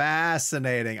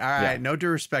 Fascinating. All right. No due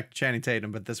respect to Channing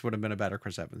Tatum, but this would have been a better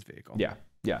Chris Evans vehicle. Yeah.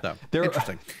 So,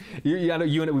 interesting. You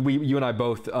and I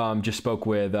both just spoke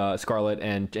with Scarlett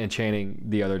and Channing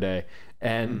the other day,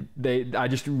 and the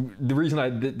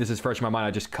reason this is fresh in my mind,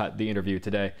 I just cut the interview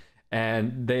today,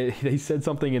 and they said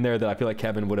something in there that I feel like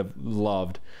Kevin would have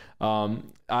loved. I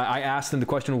asked them, the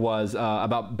question was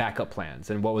about backup plans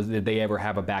and did they ever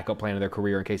have a backup plan in their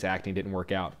career in case acting didn't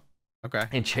work out? Okay.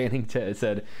 And Channing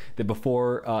said that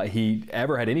before he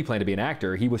ever had any plan to be an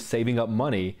actor, he was saving up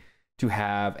money to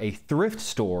have a thrift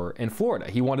store in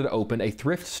Florida. He wanted to open a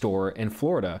thrift store in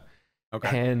Florida.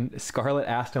 Okay. And Scarlett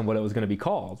asked him what it was going to be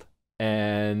called.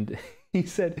 And he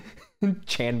said,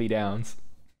 Chan-Me-Downs.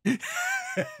 Yes.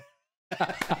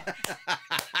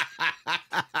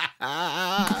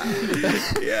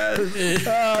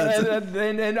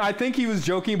 And I think he was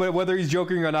joking, but whether he's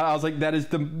joking or not, I was like, that is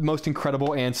the most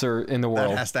incredible answer in the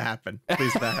world. That has to happen.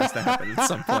 Please, that has to happen at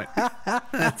some point.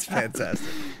 That's fantastic.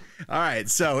 All right.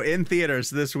 So in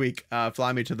theaters this week,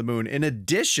 Fly Me to the Moon. In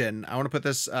addition, I want to put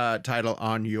this title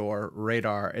on your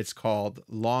radar. It's called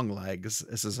Longlegs.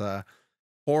 This is a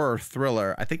horror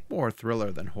thriller. I think more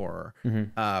thriller than horror.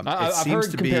 Mm-hmm. I've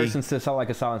heard comparisons to like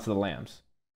a Silence of the Lambs.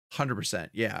 100%.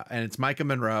 Yeah. And it's Micah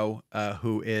Monroe,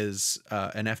 who is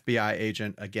an FBI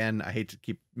agent. Again, I hate to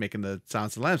keep making the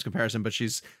Silence of the Lambs comparison, but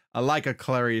she's like a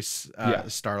Clarice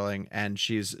Starling, and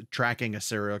she's tracking a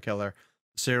serial killer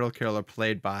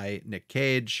played by Nick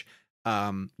Cage.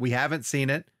 We haven't seen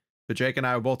it, but Jake and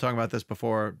I were both talking about this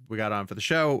before we got on for the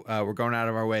show. We're going out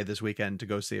of our way this weekend to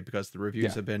go see it because the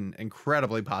reviews have been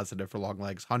incredibly positive for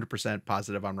Longlegs, 100%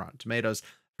 positive on Rotten Tomatoes.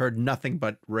 Heard nothing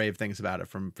but rave things about it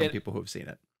from people who have seen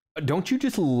it. Don't you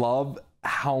just love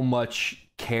how much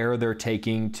care they're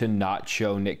taking to not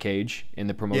show Nick Cage in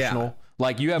the promotional? Yeah.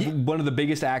 Like, you have one of the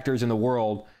biggest actors in the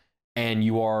world, and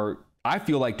you are, I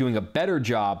feel like, doing a better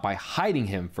job by hiding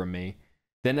him from me.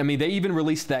 Then, I mean, they even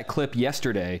released that clip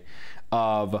yesterday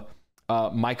of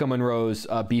Micah Monroe's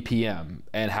BPM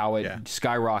and how it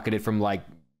skyrocketed from like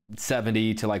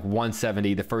 70 to like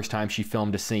 170 the first time she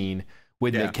filmed a scene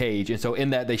with Nick Cage. And so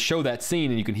in that, they show that scene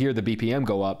and you can hear the BPM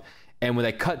go up. And when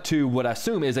they cut to what I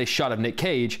assume is a shot of Nick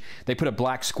Cage, they put a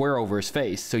black square over his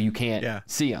face so you can't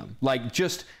see him. Like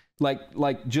just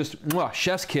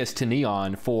chef's kiss to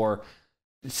Neon for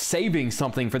saving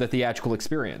something for the theatrical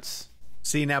experience.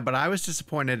 See, now, but I was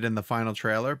disappointed in the final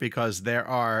trailer because there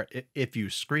are, if you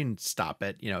screen stop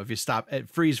it, if you stop it,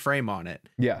 freeze frame on it.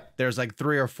 Yeah. There's like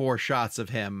 3 or 4 shots of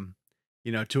him,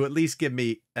 to at least give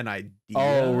me an idea.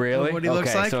 Oh, really? Of what he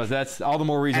looks like. So that's all the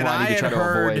more reason why I need to try to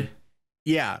avoid.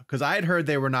 Yeah, because I had heard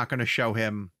they were not going to show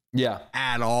him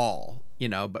at all,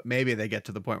 but maybe they get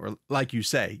to the point where, like you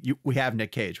say, we have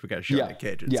Nick Cage. We got to show Nick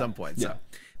Cage at some point. So,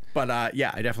 but I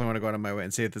definitely want to go out of my way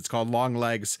and see it. It's called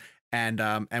Longlegs. And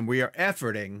we are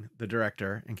efforting the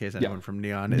director, in case anyone from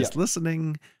Neon is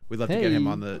listening. We'd love to get him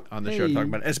on the show talking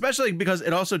about it, especially because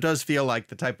it also does feel like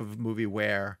the type of movie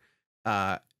where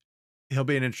he'll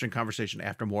be an interesting conversation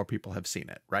after more people have seen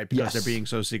it, right? Because they're being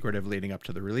so secretive leading up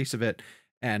to the release of it.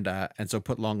 And so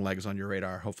put Longlegs on your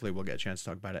radar. Hopefully we'll get a chance to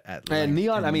talk about it at length. And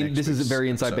Neon, I mean, this is very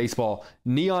inside baseball.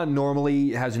 Neon normally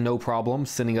has no problem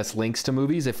sending us links to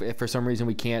movies. If for some reason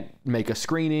we can't make a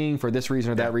screening for this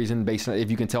reason or that reason, based on, if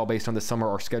you can tell based on the summer,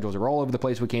 our schedules are all over the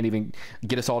place. We can't even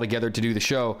get us all together to do the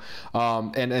show.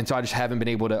 And so I just haven't been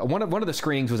able to. One of the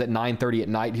screenings was at 9:30 at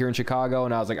night here in Chicago.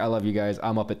 And I was like, I love you guys.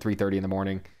 I'm up at 3:30 in the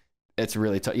morning. it's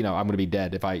really tough. I'm going to be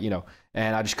dead if I,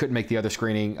 and I just couldn't make the other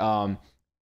screening.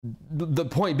 The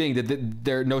point being that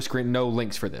there are no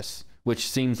links for this, which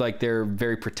seems like they're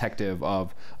very protective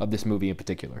of this movie in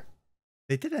particular.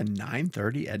 They did a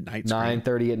 9:30 at night.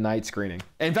 9:30 at night screening.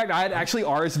 In fact, I had actually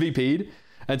RSVP'd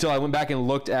until I went back and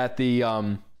looked at the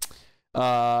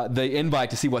invite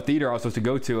to see what theater I was supposed to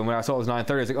go to, and when I saw it was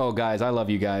 9:30, I was like, "Oh, guys, I love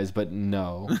you guys, but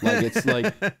no." Like it's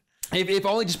like, if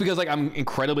only just because like I'm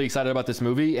incredibly excited about this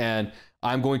movie, and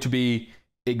I'm going to be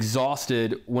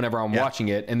exhausted whenever I'm watching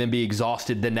it, and then be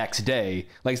exhausted the next day.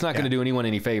 Like it's not going to do anyone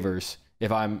any favors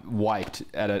if I'm wiped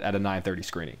at a 9:30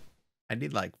 screening. I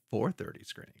need like 4:30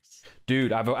 screenings.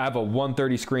 Dude, I have a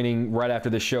 1:30 screening right after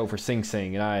this show for Sing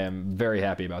Sing, and I am very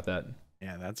happy about that.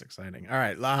 Yeah, that's exciting. All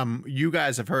right, you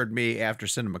guys have heard me after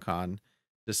CinemaCon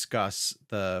discuss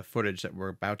the footage that we're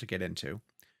about to get into,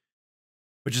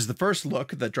 which is the first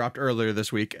look that dropped earlier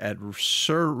this week at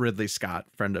Sir Ridley Scott,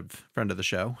 friend of the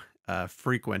show,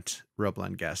 frequent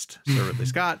ReelBlend guest. Sir Ridley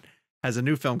Scott has a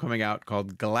new film coming out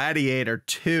called Gladiator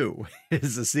II. It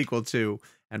is a sequel to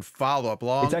and follow-up,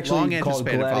 it's actually called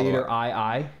Gladiator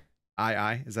II.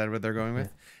 II, is that what they're going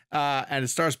with? And it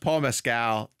stars Paul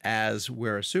Mescal as,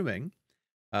 we're assuming,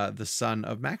 the son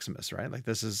of Maximus, right? Like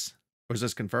was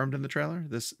this confirmed in the trailer?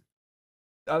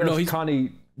 I don't know. He's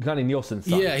Connie Nielsen's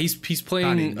son. Yeah, he's playing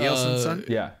Connie Nielsen's son.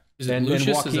 Yeah, and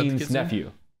Joaquin's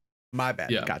nephew. My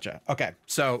bad. Yeah. Gotcha. Okay,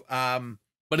 so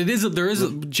but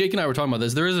Jake and I were talking about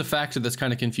this. There is a factor that's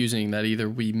kind of confusing that either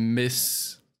we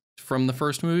miss from the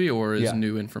first movie or is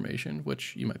new information,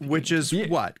 which you might be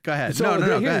what? Go ahead. So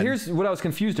go ahead. Here's what I was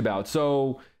confused about.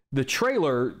 So the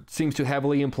trailer seems to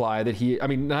heavily imply that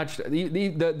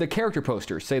the character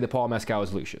posters say that Paul Mescal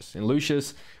is Lucius, and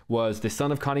Lucius was the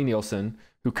son of Connie Nielsen,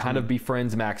 who kind of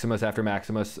befriends Maximus after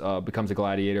Maximus becomes a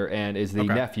gladiator, and is the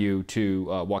nephew to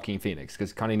Joaquin Phoenix,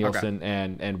 because Connie Nielsen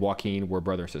and Joaquin were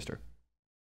brother and sister.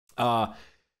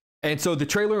 And so the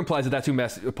trailer implies that that's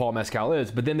who Paul Mescal is,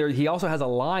 but then he also has a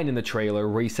line in the trailer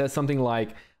where he says something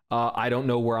like, I don't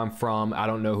know where I'm from, I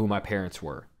don't know who my parents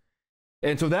were.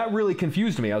 And so that really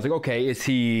confused me. I was like, okay, is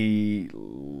he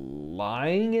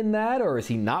lying in that, or is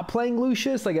he not playing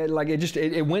Lucius?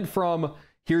 It went from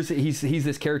he's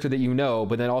this character that you know,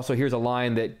 but then also here's a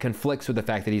line that conflicts with the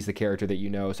fact that he's the character that you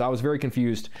know. So I was very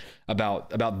confused about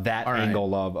that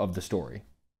angle of the story.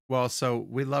 Well, so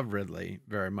we love Ridley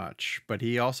very much, but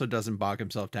he also doesn't bog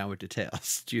himself down with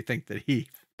details. Do you think that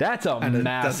that's a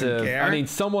massive, I mean,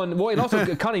 and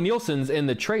also Connie Nielsen's in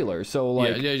the trailer. So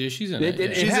like, yeah, she's in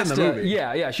it. She's in the movie.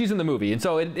 Yeah, she's in the movie. And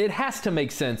so it has to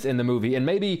make sense in the movie. And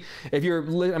maybe if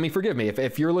forgive me,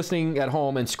 if you're listening at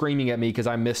home and screaming at me because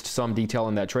I missed some detail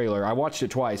in that trailer, I watched it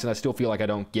twice and I still feel like I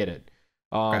don't get it.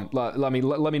 Let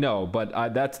me know. But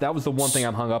that was the one thing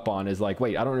I'm hung up on, is like,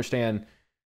 wait, I don't understand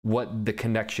what the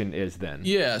connection is then.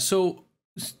 Yeah, so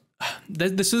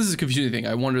this is a confusing thing.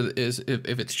 I wonder if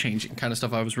it's changing, kind of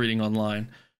stuff I was reading online.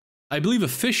 I believe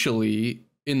officially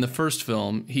in the first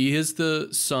film, he is the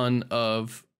son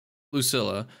of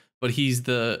Lucilla, but he's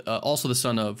also the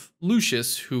son of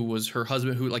Lucius, who was her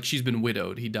husband, who, like, she's been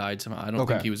widowed. He died somehow. I don't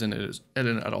think he was in it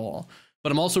at all.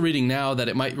 But I'm also reading now that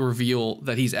it might reveal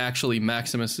that he's actually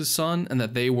Maximus's son, and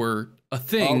that they were a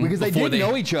thing because they didn't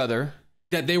know each other.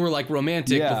 That they were like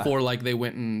romantic before like they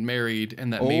went and married,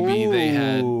 and that maybe they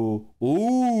had. Ooh.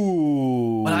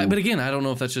 But again, I don't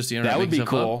know if that's just the internet. That would be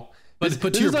cool. But this to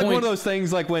is your like point, one of those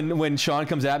things like when Sean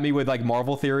comes at me with like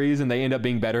Marvel theories and they end up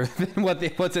being better than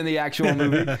what's in the actual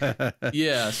movie.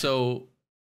 Yeah. So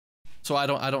I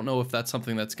don't know if that's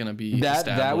something that's going to be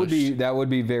that would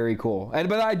be very cool.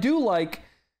 But I do like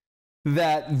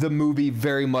that the movie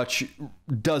very much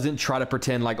doesn't try to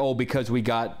pretend like, because we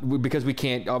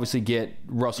can't obviously get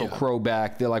Russell Crowe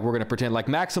back, they're like, we're going to pretend like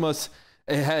Maximus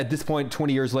at this point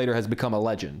 20 years later has become a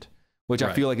legend, which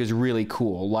I feel like is really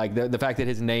cool. Like the fact that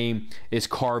his name is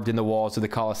carved in the walls of the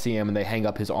Colosseum and they hang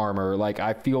up his armor. Like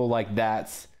I feel like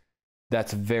that's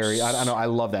very, I don't know, I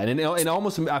love that. And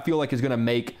almost I feel like it's going to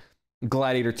make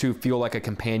Gladiator 2 feel like a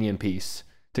companion piece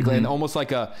to Glenn, almost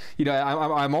like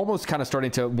I'm almost kind of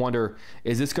starting to wonder,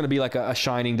 is this going to be like a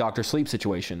Shining Dr. Sleep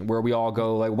situation where we all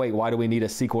go like, wait, why do we need a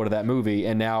sequel to that movie?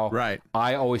 And now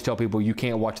I always tell people you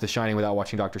can't watch The Shining without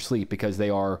watching Dr. Sleep, because they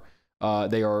are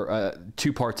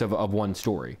two parts of one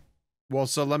story. Well,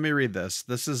 so let me read this.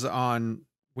 This is on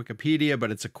Wikipedia,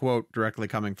 but it's a quote directly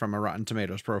coming from a Rotten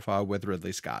Tomatoes profile with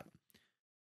Ridley Scott.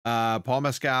 Paul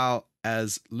Mescal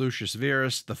as Lucius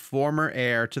Verus, the former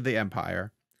heir to the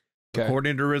Empire. Okay.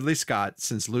 According to Ridley Scott,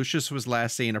 since Lucius was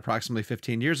last seen approximately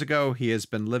 15 years ago, he has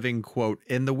been living, quote,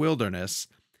 in the wilderness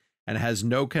and has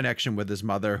no connection with his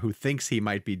mother, who thinks he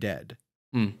might be dead.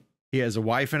 He has a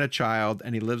wife and a child,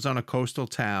 and he lives on a coastal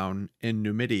town in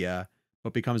Numidia,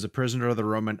 but becomes a prisoner of the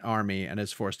Roman army and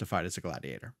is forced to fight as a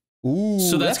gladiator. Ooh,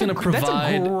 So that's going to provide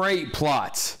that's a great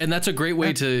plot. And that's a great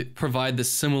way to provide the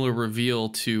similar reveal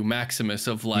to Maximus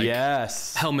of like,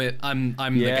 yes, helmet, I'm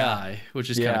the guy,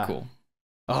 which is kind of cool.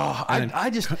 Oh,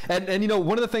 I just and you know,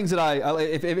 one of the things that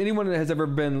if anyone has ever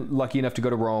been lucky enough to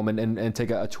go to Rome and take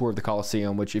a tour of the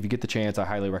Colosseum, which if you get the chance, I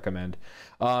highly recommend,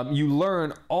 you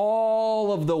learn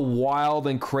all of the wild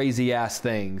and crazy ass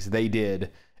things they did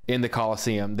in the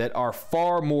Colosseum that are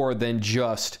far more than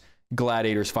just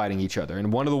gladiators fighting each other.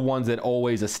 And one of the ones that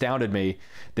always astounded me,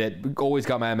 that always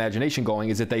got my imagination going,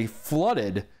 is that they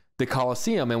flooded the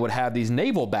Colosseum and would have these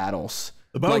naval battles.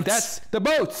 The boats. Like that's the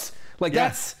boats. Like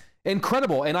that's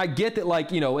incredible. And I get that,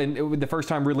 like, you know, and the first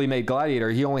time Ridley made Gladiator,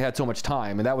 he only had so much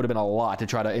time, and that would have been a lot to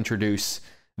try to introduce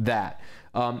that.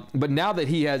 But now that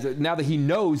he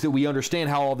knows that we understand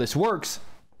how all this works,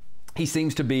 he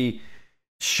seems to be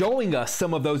showing us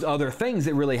some of those other things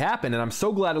that really happen. And I'm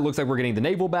so glad it looks like we're getting the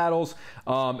naval battles.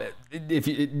 One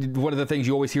of the things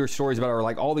you always hear stories about are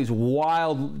like all these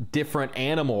wild different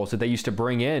animals that they used to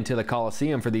bring into the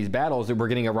Colosseum for these battles. That we're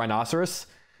getting a rhinoceros.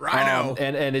 Rhino.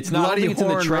 And it's not, I Bloody think it's in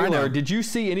the horn trailer. rhino. Did you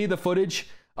see any of the footage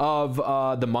of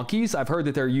the monkeys? I've heard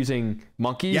that they're using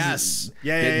monkeys. Yes.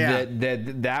 Yeah.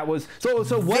 That was so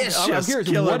what I'm curious,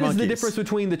 killer what is the monkeys. difference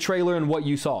between the trailer and what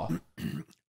you saw?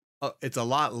 It's a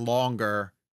lot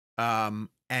longer,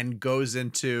 and goes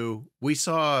into. We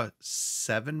saw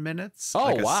 7 minutes. Oh,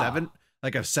 like wow. a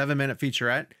 7-minute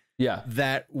featurette. Yeah.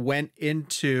 That went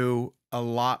into a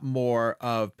lot more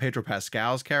of Pedro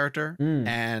Pascal's character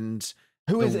and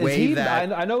Who is the way he?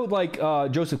 that I know like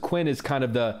Joseph Quinn is kind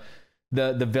of the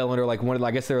villain, or like one of, I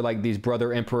guess they're like these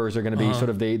brother emperors are going to be sort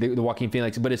of the Joaquin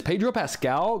Phoenix, but is Pedro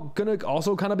Pascal going to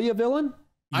also kind of be a villain?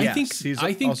 I Yes, think he's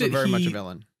also very much a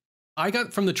villain. I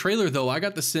got from the trailer though, I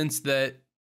got the sense that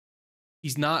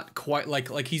he's not quite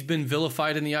like he's been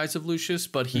vilified in the eyes of Lucius,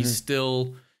 but he's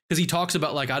still, because he talks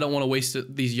about like, I don't want to waste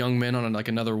these young men on like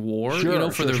another war,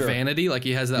 for their vanity. Like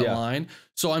he has that line.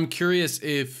 So I'm curious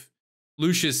if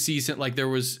Lucius sees it, like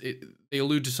they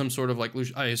allude to some sort of like,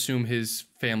 I assume his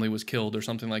family was killed or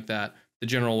something like that. The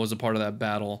general was a part of that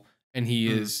battle. And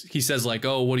he says like,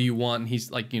 oh, what do you want? And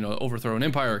he's like, overthrow an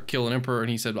empire, kill an emperor. And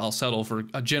he said, I'll settle for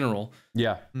a general.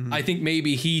 Yeah. I think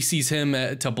maybe he sees him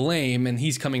to blame and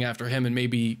he's coming after him. And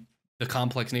maybe the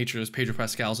complex nature of Pedro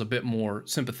Pascal's a bit more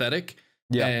sympathetic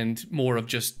and more of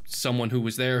just someone who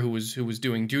was there, who was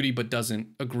doing duty, but doesn't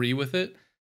agree with it.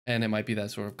 And it might be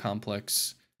that sort of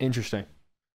complex. Interesting.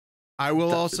 I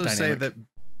will also say dynamic. that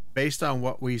based on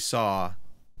what we saw,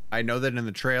 I know that in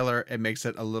the trailer, it makes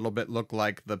it a little bit look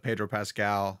like the Pedro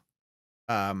Pascal,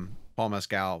 Paul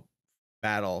Mescal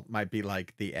battle might be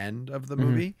like the end of the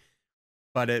movie.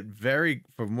 But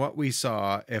from what we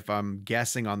saw, if I'm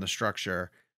guessing on the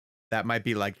structure, that might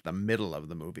be like the middle of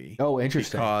the movie. Oh,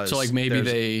 interesting. So like maybe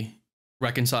they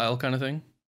reconcile kind of thing.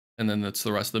 And then that's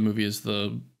the rest of the movie is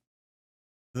the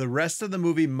rest of the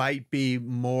movie might be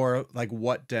more like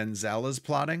what Denzel is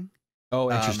plotting. Oh,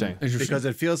 interesting. Because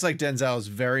it feels like Denzel is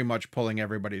very much pulling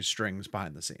everybody's strings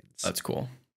behind the scenes. That's cool.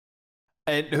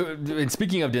 And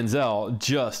speaking of Denzel,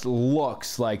 just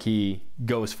looks like he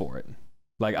goes for it.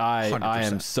 Like I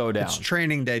am so down. It's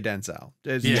Training Day Denzel.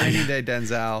 It's Training Day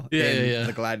Denzel in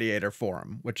the Gladiator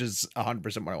forum, which is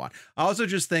 100% what I want. I also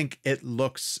just think it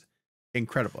looks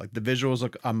incredible. Like the visuals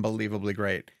look unbelievably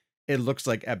great. It looks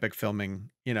like epic filming.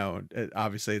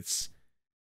 Obviously it's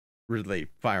Ridley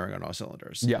firing on all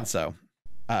cylinders. Yeah. And so,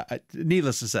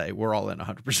 needless to say, we're all in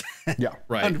 100%. Yeah.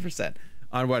 Right. 100%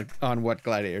 on what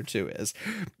Gladiator 2 is.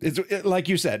 It's like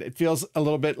you said, it feels a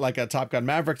little bit like a Top Gun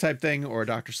Maverick type thing or a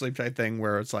Dr. Sleep type thing,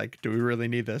 where it's like, do we really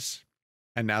need this?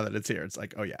 And now that it's here, it's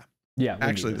like, oh yeah. Yeah.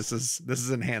 Actually, this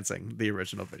is enhancing the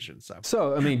original vision.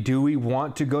 So I mean, do we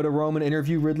want to go to Rome and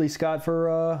interview Ridley Scott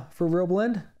for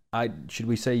ReelBlend? Should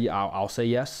we say I'll say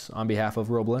yes on behalf of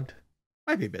ReelBlend?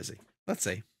 Might be busy. Let's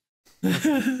see.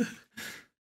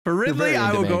 For Ridley,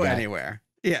 I will go anywhere.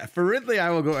 Yeah, for Ridley, I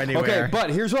will go anywhere. Okay, but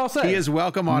here's what I'll say. He is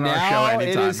welcome on our show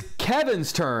anytime. It is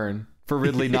Kevin's turn for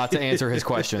Ridley not to answer his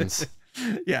questions.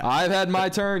 Yeah. I've had my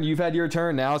turn. You've had your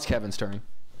turn. Now it's Kevin's turn.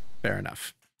 Fair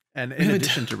enough. And in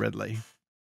addition to Ridley,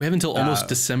 we have until almost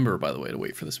December, by the way, to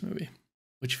wait for this movie,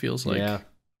 which feels like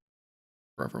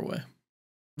forever away.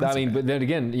 But then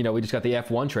again, we just got the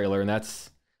F1 trailer, and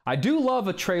I do love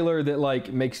a trailer that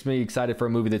like makes me excited for a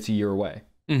movie that's a year away.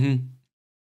 Mm-hmm.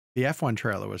 The F1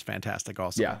 trailer was fantastic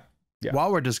also. Yeah.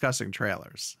 While we're discussing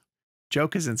trailers, Joe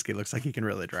Kosinski looks like he can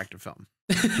really direct a film.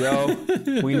 Joe,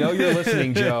 we know you're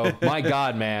listening, Joe. My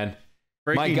God, man.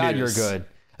 My God, you're good.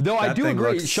 Though I do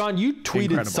agree, looks Sean, you tweeted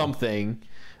incredible. something,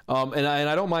 and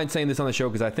I don't mind saying this on the show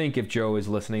because I think if Joe is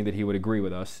listening that he would agree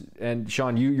with us. And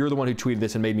Sean, you're the one who tweeted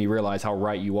this and made me realize how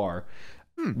right you are.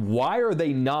 Why are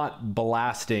they not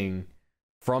blasting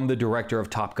from the director of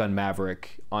Top Gun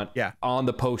Maverick on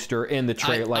the poster in the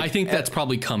trailer? I think that's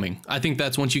probably coming. I think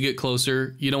that's once you get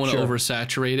closer, you don't want to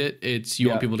oversaturate it. You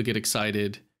want people to get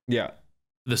excited. Yeah.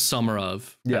 The summer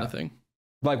of kind of thing.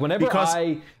 Like whenever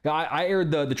I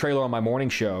aired the trailer on my morning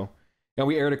show, and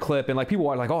we aired a clip, and like people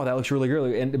were like, "Oh, that looks really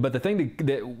good." But the thing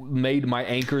that made my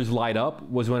anchors light up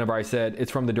was whenever I said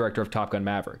it's from the director of Top Gun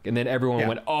Maverick, and then everyone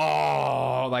went,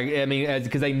 "Oh!" Like I mean,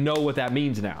 because they know what that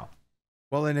means now.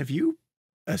 Well, and if you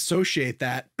associate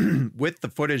that with the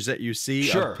footage that you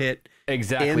see of Pitt in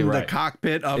the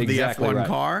cockpit of the F1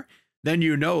 car, then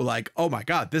you know, like, oh my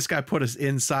God, this guy put us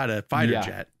inside a fighter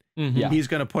jet. Mm-hmm. He's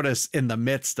going to put us in the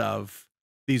midst of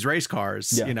these race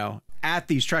cars, you know, at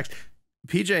these tracks.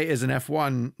 PJ is an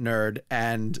F1 nerd,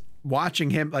 and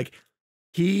watching him, like,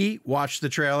 he watched the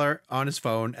trailer on his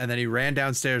phone and then he ran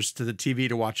downstairs to the TV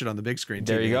to watch it on the big screen TV.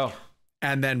 There you go.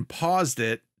 And then paused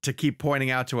it to keep pointing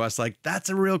out to us, like, that's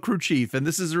a real crew chief, and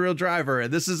this is a real driver,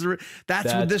 and this is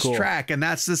that's with this track, and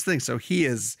that's this thing. So he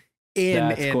is He's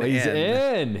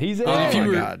in.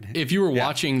 If you were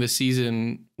watching the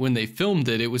season when they filmed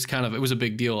it, it was a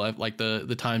big deal. Like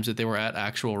the times that they were at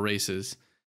actual races,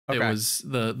 it was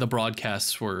the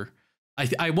broadcasts were.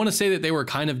 I want to say that they were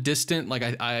kind of distant.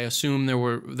 Like I assume there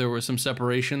was some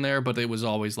separation there, but it was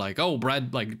always like, oh,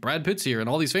 Brad Pitt's here and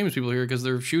all these famous people are here because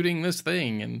they're shooting this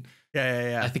thing. And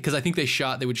I think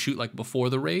they would shoot like before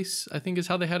the race, I think is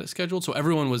how they had it scheduled. So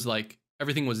everyone was like,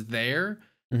 everything was there,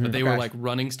 but they were like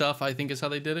running stuff, I think is how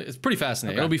they did it. It's pretty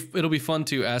fascinating. It'll be fun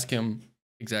to ask him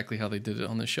exactly how they did it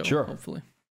on this show. Sure. Hopefully.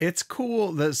 It's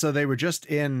cool that so they were just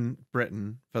in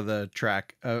Britain for the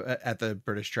track at the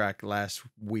British track last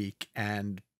week,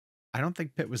 and I don't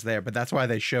think Pitt was there, but that's why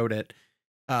they showed it.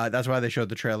 That's why they showed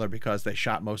the trailer, because they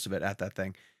shot most of it at that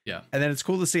thing. Yeah. And then it's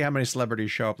cool to see how many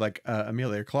celebrities show up. Like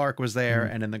Amelia Clark was there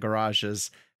and in the garages,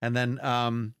 and then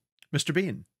Mr.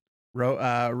 Bean,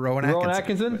 Rowan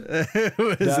Atkinson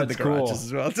who is in the garages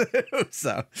as well too.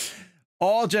 So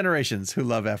all generations who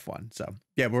love F1. So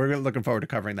yeah, we're looking forward to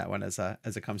covering that one as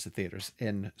it comes to theaters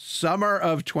in summer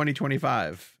of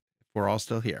 2025. We're all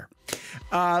still here.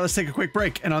 Let's take a quick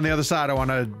break. And on the other side, I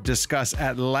want to discuss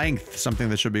at length something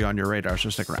that should be on your radar. So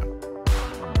stick around.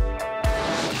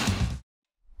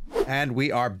 And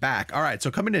we are back. All right.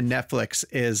 So coming to Netflix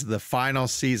is the final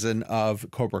season of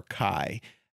Cobra Kai,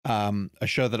 a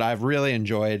show that I've really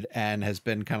enjoyed and has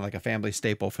been kind of like a family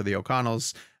staple for the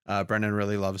O'Connells. Brendan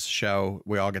really loves the show.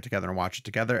 We all get together and watch it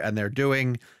together, and they're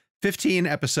doing 15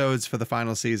 episodes for the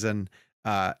final season.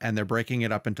 And they're breaking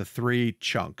it up into 3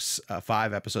 chunks,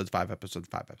 5 episodes.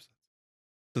 So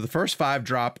the first 5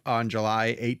 drop on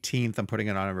July 18th. I'm putting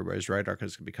it on everybody's radar because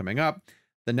it's going to be coming up.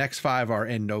 The next 5 are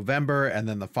in November, and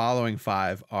then the following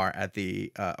 5 are at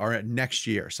next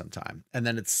year sometime. And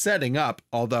then it's setting up,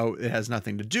 although it has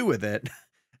nothing to do with it,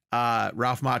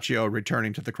 Ralph Macchio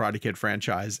returning to the Karate Kid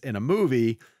franchise in a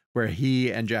movie where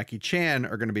he and Jackie Chan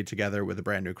are going to be together with a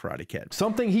brand new Karate Kid.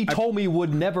 Something he told me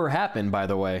would never happen, by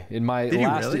the way. In my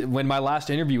last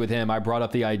interview with him, I brought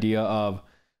up the idea of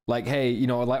like, hey, you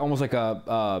know, like almost like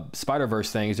a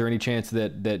Spider-Verse thing. Is there any chance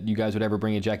that you guys would ever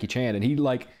bring in Jackie Chan? And he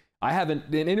like, I have an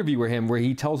interview with him where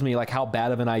he tells me like how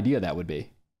bad of an idea that would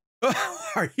be.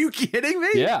 Are you kidding me?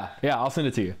 Yeah, I'll send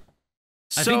it to you.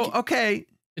 Okay.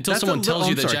 Until someone tells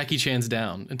you that Jackie Chan's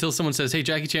down. Until someone says, hey,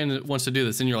 Jackie Chan wants to do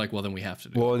this. And you're like, well, then we have to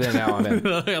do it. Well, then now I'm in.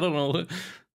 I don't know.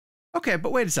 Okay,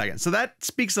 but wait a second. So that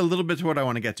speaks a little bit to what I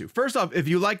want to get to. First off, if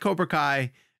you like Cobra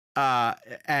Kai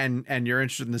and you're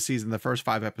interested in the season, the first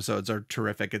 5 episodes are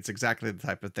terrific. It's exactly the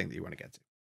type of thing that you want to get to.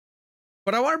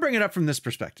 But I want to bring it up from this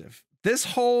perspective. This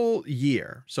whole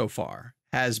year so far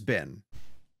has been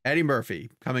Eddie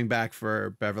Murphy coming back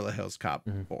for Beverly Hills Cop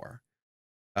 4.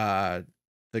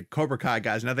 The Cobra Kai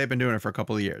guys, now they've been doing it for a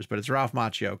couple of years, but it's Ralph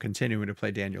Macchio continuing to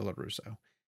play Daniel LaRusso.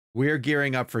 We're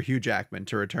gearing up for Hugh Jackman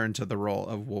to return to the role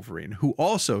of Wolverine, who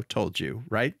also told you,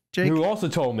 right, Jake? Who also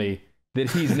told me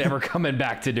that he's never coming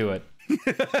back to do it.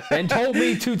 And told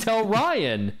me to tell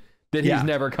Ryan that he's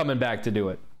never coming back to do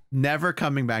it. Never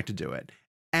coming back to do it.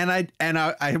 And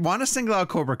I want to single out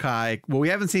Cobra Kai. Well, we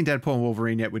haven't seen Deadpool and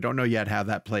Wolverine yet. We don't know yet how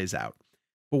that plays out.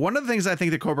 But one of the things I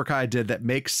think that Cobra Kai did that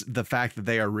makes the fact that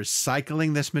they are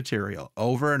recycling this material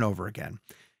over and over again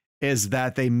is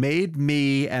that they made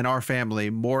me and our family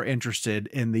more interested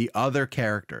in the other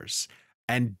characters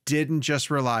and didn't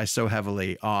just rely so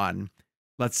heavily on,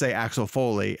 let's say, Axel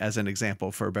Foley as an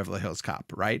example for Beverly Hills Cop,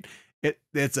 right?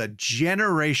 it's a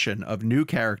generation of new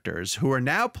characters who are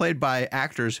now played by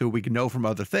actors who we know from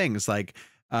other things, like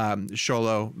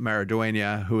Xolo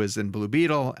Maridueña, who is in Blue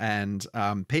Beetle, and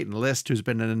Peyton List, who's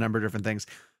been in a number of different things.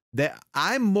 That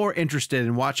I'm more interested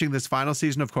in watching this final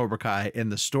season of Cobra Kai in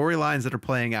the storylines that are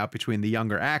playing out between the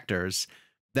younger actors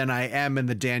than I am in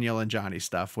the Daniel and Johnny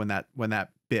stuff when that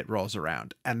bit rolls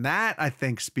around. And that, I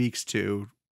think, speaks to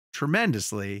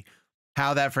tremendously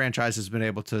how that franchise has been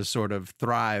able to sort of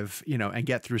thrive, and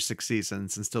get through 6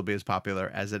 seasons and still be as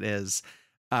popular as it is.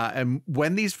 And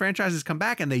when these franchises come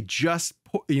back and they just,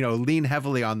 lean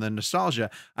heavily on the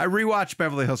nostalgia, I rewatched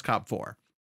Beverly Hills Cop 4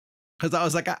 because I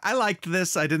was like, I liked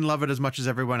this. I didn't love it as much as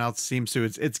everyone else seems to.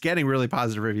 It's getting really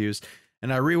positive reviews,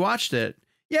 and I rewatched it.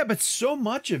 Yeah, but so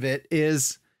much of it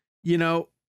is,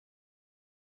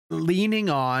 leaning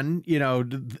on,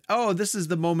 this is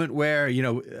the moment where,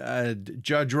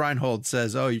 Judge Reinhold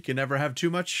says, oh, you can never have too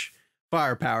much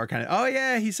firepower, kind of. Oh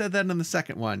yeah, he said that in the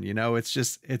second one.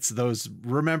 It's those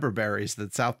remember berries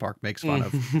that South Park makes fun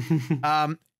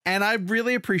of. And I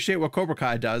really appreciate what Cobra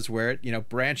Kai does, where it,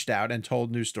 branched out and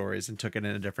told new stories and took it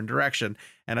in a different direction.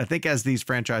 And I think as these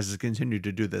franchises continue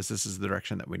to do this is the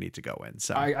direction that we need to go in.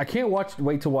 So I can't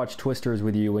wait to watch Twisters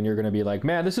with you when you're going to be like,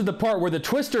 man, this is the part where the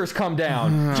twisters come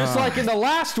down, just like in the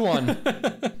last one.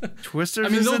 Twisters. I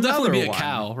mean, is there'll definitely be a one.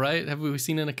 Cow, right? Have we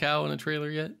seen a cow in a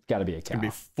trailer yet? Got to be a cow. It's gonna be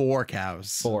 4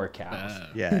 cows. 4 cows.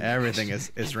 Yeah, everything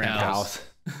is random. Cows.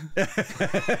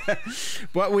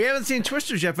 But we haven't seen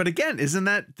Twisters yet. But again, isn't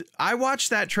that, I watched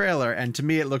that trailer and to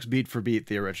me it looks beat for beat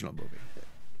the original movie.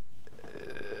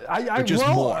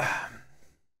 More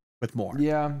with more.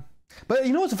 Yeah, but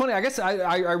what's funny? I guess I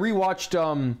rewatched.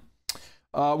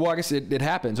 Well, I guess it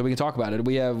happened, so we can talk about it.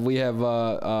 We have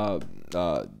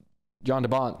John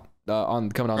DeBont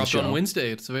coming on the show on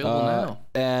Wednesday. It's available now.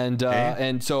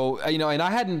 And so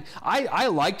and I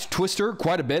liked Twister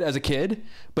quite a bit as a kid,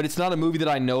 but it's not a movie that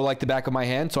I know like the back of my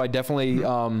hand. So I definitely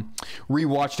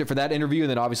rewatched it for that interview, and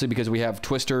then obviously because we have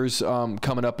Twisters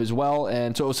coming up as well,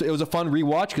 and so it was a fun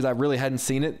rewatch because I really hadn't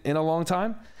seen it in a long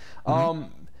time.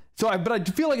 But I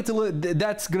feel like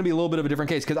that's going to be a little bit of a different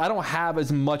case because I don't have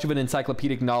as much of an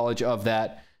encyclopedic knowledge of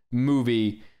that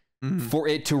movie for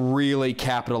it to really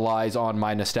capitalize on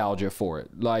my nostalgia for it.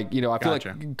 Like, I feel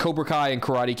like Cobra Kai and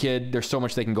Karate Kid, there's so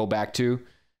much they can go back to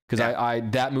because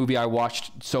that movie I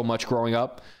watched so much growing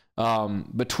up.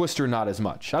 But Twister, not as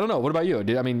much. I don't know. What about you?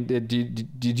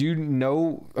 Did you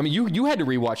know? I mean, you had to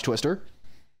rewatch Twister.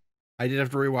 I did have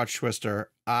to rewatch Twister.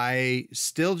 I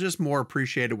still just more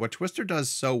appreciated what Twister does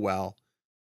so well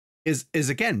is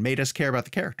again made us care about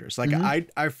the characters. Like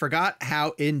I forgot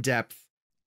how in depth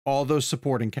all those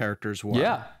supporting characters were.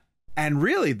 Yeah. And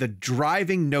really the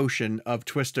driving notion of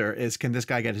Twister is, can this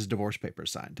guy get his divorce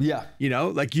papers signed? Yeah.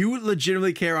 Like you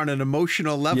legitimately care on an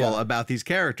emotional level about these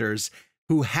characters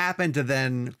who happen to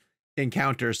then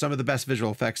encounter some of the best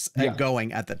visual effects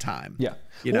going at the time. Yeah.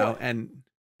 And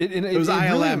it was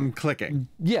ILM really, clicking.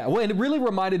 Yeah. Well, and it really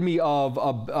reminded me of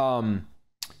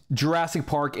Jurassic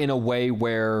Park in a way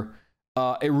where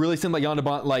it really seemed like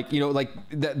Yonda, like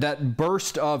that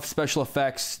burst of special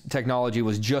effects technology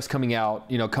was just coming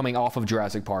out, coming off of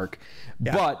Jurassic Park.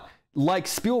 Yeah. But like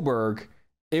Spielberg,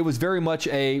 it was very much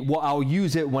I'll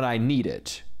use it when I need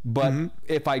it. But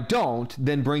if I don't,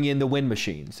 then bring in the wind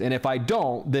machines. And if I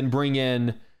don't, then bring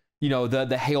in,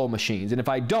 the hail machines. And if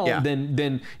I don't,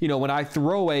 then when I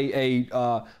throw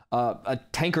a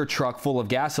tanker truck full of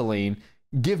gasoline,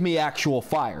 give me actual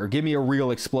fire, give me a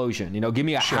real explosion, give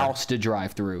me a house to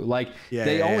drive through. Like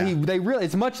they really,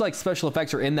 it's much like special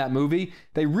effects are in that movie.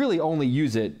 They really only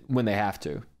use it when they have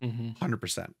to.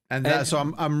 100%. And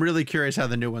so I'm really curious how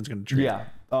the new one's going to treat it.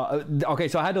 Okay.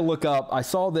 So I had to look up, I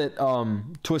saw that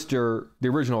Twister, the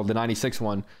original, the 96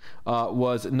 one,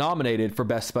 was nominated for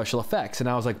best special effects. And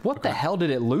I was like, what the hell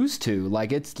did it lose to?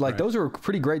 Like, it's like, those are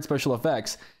pretty great special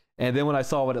effects. And then when I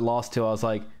saw what it lost to, I was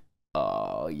like,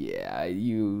 oh yeah,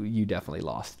 you definitely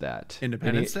lost that.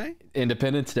 Independence Day?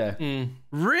 Independence Day.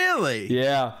 Really?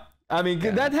 Yeah. I mean,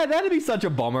 that had to be such a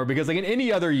bummer because like in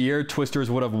any other year,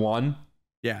 Twisters would have won.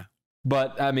 Yeah.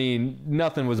 But I mean,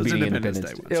 nothing was beating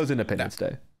Independence Day. It was Independence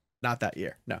Day. Not that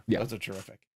year. No. Yeah. Those are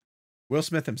terrific. Will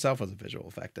Smith himself was a visual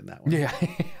effect in that one. Yeah.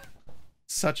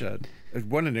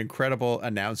 What an incredible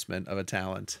announcement of a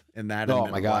talent in that. Oh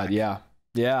my God. Yeah.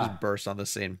 Yeah. Just burst on the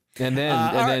scene. And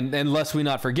then, and lest we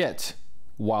not forget,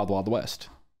 Wild Wild West.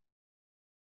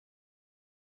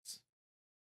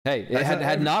 Hey,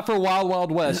 had not for Wild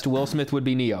Wild West, Will Smith would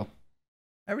be Neo.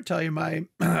 Ever tell you my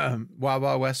Wild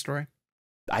Wild West story?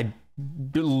 I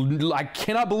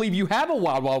cannot believe you have a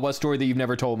Wild Wild West story that you've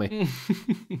never told me.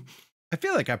 I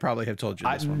feel like I probably have told you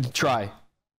this one. Try.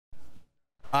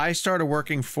 I started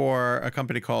working for a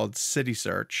company called City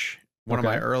Search, one of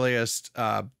my earliest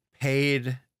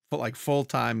paid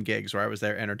full-time gigs where I was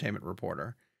their entertainment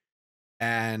reporter.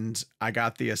 And I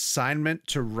got the assignment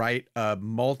to write a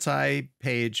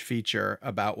multi-page feature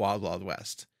about Wild Wild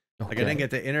West. Like I didn't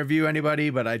get to interview anybody,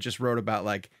 but I just wrote about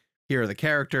like, here are the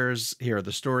characters, here are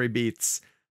the story beats.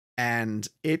 And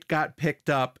it got picked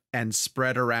up and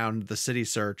spread around the City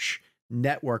Search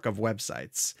network of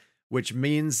websites, which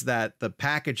means that the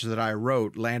package that I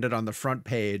wrote landed on the front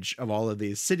page of all of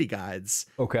these city guides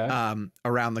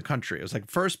around the country. It was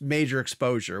like first major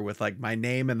exposure with like my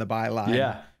name and the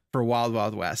byline for Wild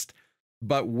Wild West.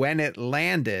 But when it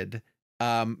landed,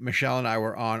 Michelle and I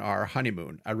were on our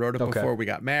honeymoon. I wrote it before we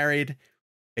got married.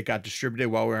 It got distributed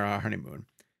while we were on our honeymoon.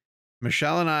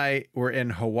 Michelle and I were in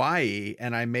Hawaii,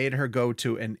 and I made her go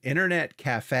to an internet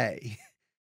cafe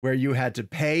where you had to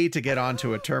pay to get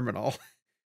onto a terminal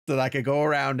so that I could go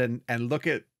around and look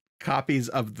at copies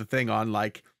of the thing on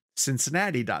like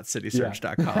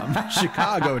Cincinnati.citysearch.com,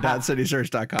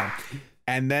 Chicago.citysearch.com.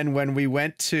 And then when we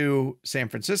went to San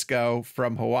Francisco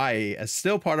from Hawaii as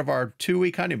still part of our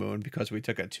 2-week honeymoon, because we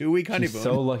took a 2-week honeymoon. She's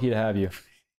so lucky to have you.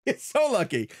 It's so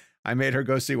lucky. I made her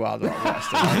go see Wild Wild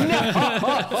West.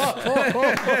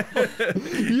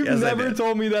 You've never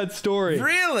told me that story.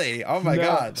 Really? Oh my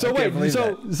God. So wait,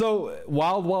 so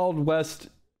Wild Wild West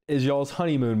is y'all's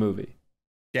honeymoon movie?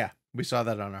 Yeah, we saw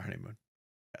that on our honeymoon.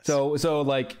 Yes. So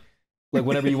like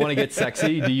whenever you want to get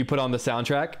sexy, do you put on the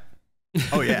soundtrack?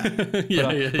 Oh yeah.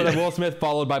 Put on Will Smith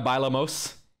followed by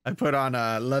Bailamos. I put on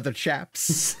leather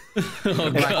chaps.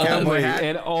 Black cowboy hat.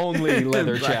 And only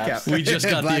leather chaps. We just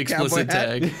got the explicit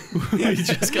tag. We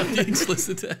just got the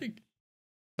explicit tag.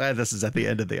 Glad this is at the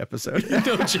end of the episode.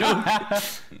 No joke.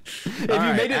 If you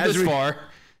made it this far.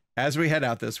 As we head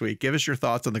out this week, give us your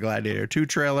thoughts on the Gladiator II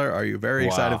trailer. Are you very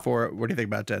excited for it? What do you think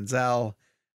about Denzel?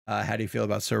 How do you feel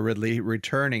about Sir Ridley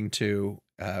returning to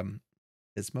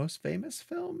his most famous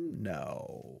film?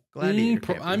 No. Gladiator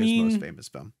can't be his most famous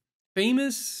film.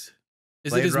 Famous?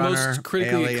 Is Blade it his Runner, most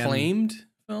critically Alien. acclaimed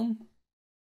film?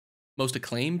 Most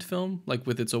acclaimed film? Like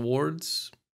with its awards?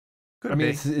 Could I mean,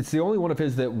 be. it's the only one of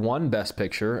his that won Best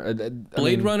Picture.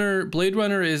 Blade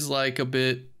Runner is like a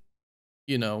bit,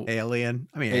 you know. Alien.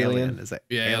 I mean, Alien is that?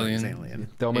 Yeah, Alien.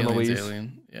 Thelma and Louise.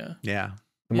 Alien. Yeah. Yeah.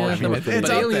 The Martian. It's but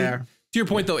up Alien, there. To your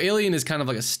point, though, Alien is kind of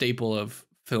like a staple of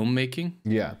filmmaking.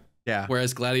 Yeah. Yeah.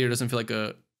 Whereas Gladiator doesn't feel like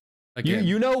a.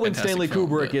 You know when Stanley film,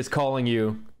 Kubrick is calling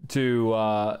you to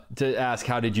ask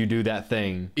how did you do that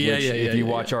thing? If you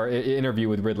watch our interview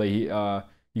with Ridley,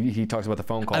 he talks about the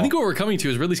phone call. I think what we're coming to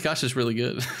is Ridley Scott's just really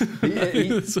good.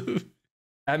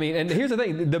 I mean, and here's the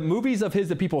thing: the movies of his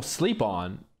that people sleep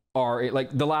on are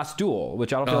like The Last Duel,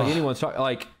 which I don't feel like anyone's talking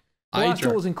like. The Last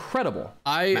Duel is incredible.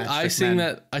 I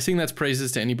sing that's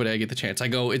praises to anybody I get the chance. I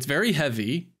go, it's very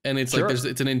heavy, and it's like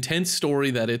it's an intense story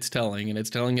that it's telling, and it's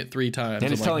telling it 3 times.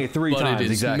 And it's telling it 3 times. But it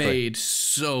is exactly. made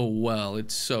so well.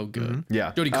 It's so good. Mm-hmm.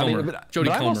 Yeah, Jodie Comer. Jodie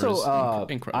Comer also, is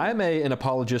incredible. I'm an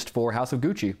apologist for House of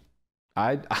Gucci.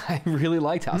 I really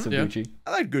liked House of Gucci.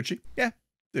 I like Gucci. Yeah,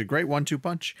 a great 1-2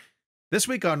 punch. This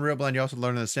week on ReelBlend, you also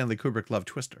learned that Stanley Kubrick loved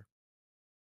Twister.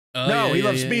 He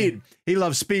loves Speed. He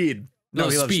loves Speed. No,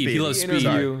 he loves Speed. He loves Speed.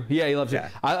 Yeah, he loves it.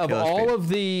 Of all of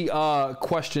the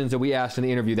questions that we asked in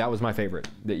the interview, that was my favorite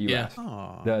that you asked.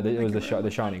 It was the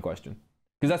Shining question.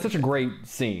 Because that's such a great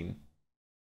scene.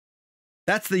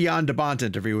 That's the Jan de Bont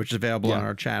interview, which is available on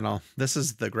our channel. This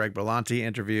is the Greg Berlanti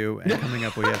interview. And coming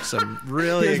up, we have some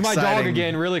really Here's exciting my dog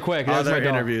again, really quick. other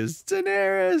interviews.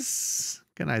 Daenerys.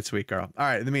 Good night, sweet girl. All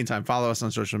right, in the meantime, follow us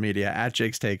on social media at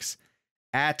Jake's Takes,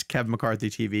 at Kevin McCarthy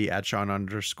TV, at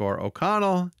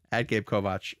Sean_O'Connell, at Gabe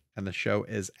Kovac, and the show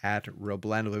is at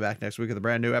ReelBlend. We'll be back next week with a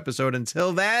brand new episode.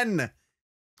 Until then,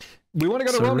 we want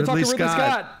to go to Rome and talk to Ridley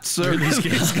Scott. Sir Ridley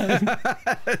Scott.